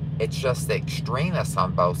 It's just the extremists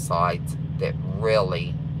on both sides that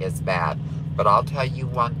really is bad. But I'll tell you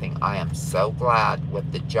one thing. I am so glad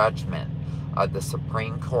with the judgment of the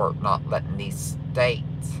Supreme Court not letting these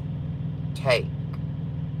states take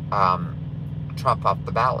Trump off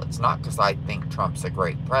the ballots. Not because I think Trump's a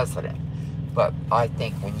great president, but I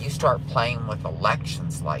think when you start playing with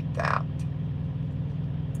elections like that,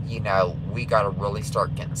 you know, we got to really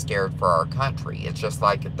start getting scared for our country. It's just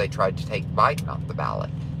like if they tried to take Biden off the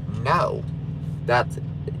ballot. No,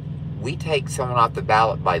 we take someone off the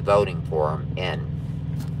ballot by voting for them, and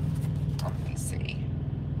let me see.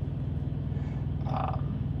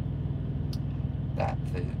 That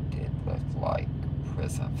food did look like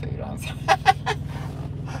prison food.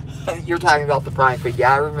 You're talking about the prime food.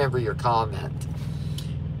 Yeah, I remember your comment.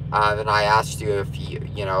 And I asked you if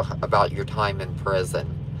you know, about your time in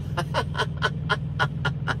prison.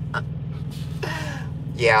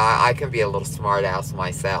 Yeah, I can be a little smart ass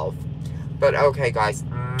myself. But okay, guys,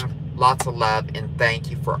 lots of love, and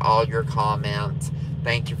thank you for all your comments.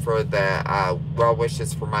 Thank you for the well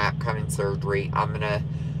wishes for my upcoming surgery. I'm going to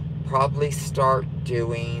probably start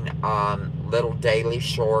doing little daily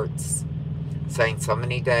shorts saying so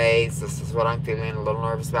many days, this is what I'm feeling, a little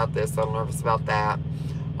nervous about this, a little nervous about that,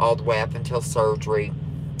 all the way up until surgery.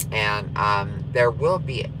 And there will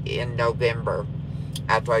be in November,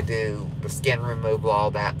 after I do the skin removal,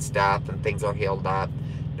 all that stuff, and things are healed up,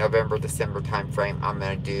 November, December time frame, I'm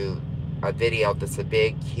going to do a video that's a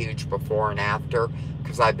big, huge before and after,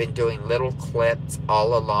 because I've been doing little clips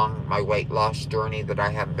all along my weight loss journey that I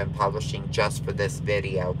haven't been publishing just for this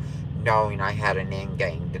video, knowing I had an end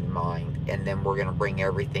game in mind. And then we're going to bring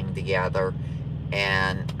everything together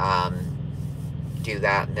and do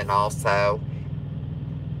that. And then also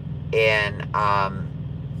in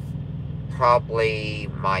probably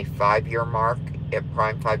my 5-year mark, at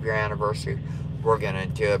Prime 5-year anniversary, we're going to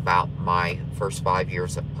do about my first 5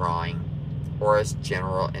 years at Prime, or as in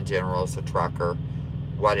general as a trucker,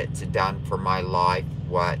 what it's done for my life,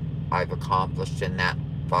 what I've accomplished in that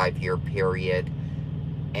 5-year period,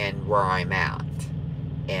 and where I'm at,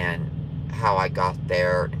 and how I got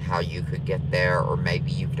there, and how you could get there, or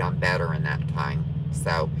maybe you've done better in that time.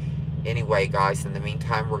 So anyway, guys, in the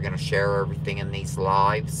meantime, we're going to share everything in these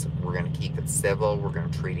lives. We're going to keep it civil. We're going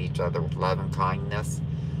to treat each other with love and kindness.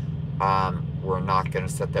 We're not going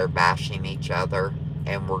to sit there bashing each other,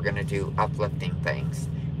 and we're going to do uplifting things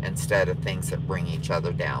instead of things that bring each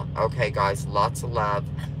other down. Okay, guys, lots of love.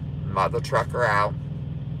 Mother Trucker out.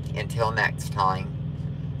 Until next time,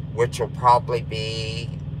 which will probably be,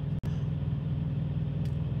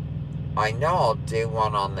 I know I'll do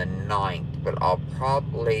one on the 9th, but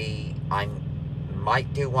I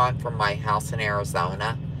might do one from my house in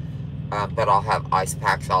Arizona, but I'll have ice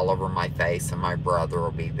packs all over my face, and my brother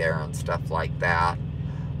will be there and stuff like that.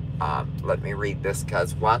 Let me read this,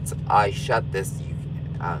 because once I shut this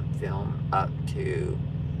film up to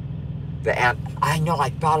the end, I know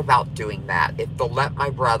I thought about doing that. If they'll let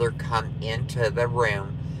my brother come into the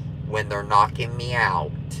room when they're knocking me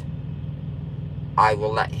out, I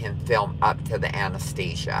will let him film up to the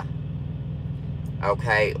anesthesia.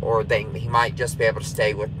 Okay, or he might just be able to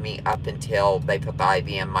stay with me up until they put the IV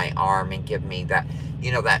in my arm and give me that,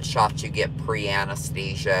 that shot you get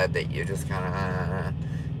pre-anesthesia that you just kind of,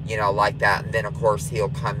 like that. And then, of course, he'll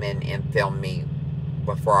come in and film me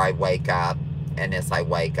before I wake up and as I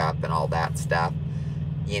wake up and all that stuff.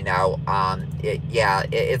 It's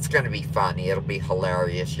going to be funny. It'll be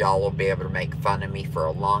hilarious. Y'all will be able to make fun of me for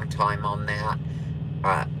a long time on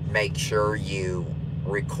that. Make sure you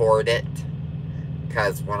record it,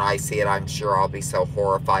 because when I see it, I'm sure I'll be so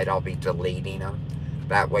horrified I'll be deleting them.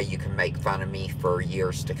 That way you can make fun of me for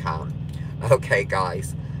years to come. Okay,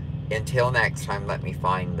 guys. Until next time, let me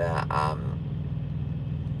find the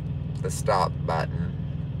stop button.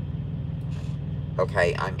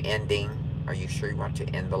 Okay, I'm ending. Are you sure you want to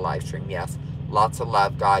end the live stream? Yes. Lots of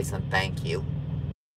love, guys, and thank you.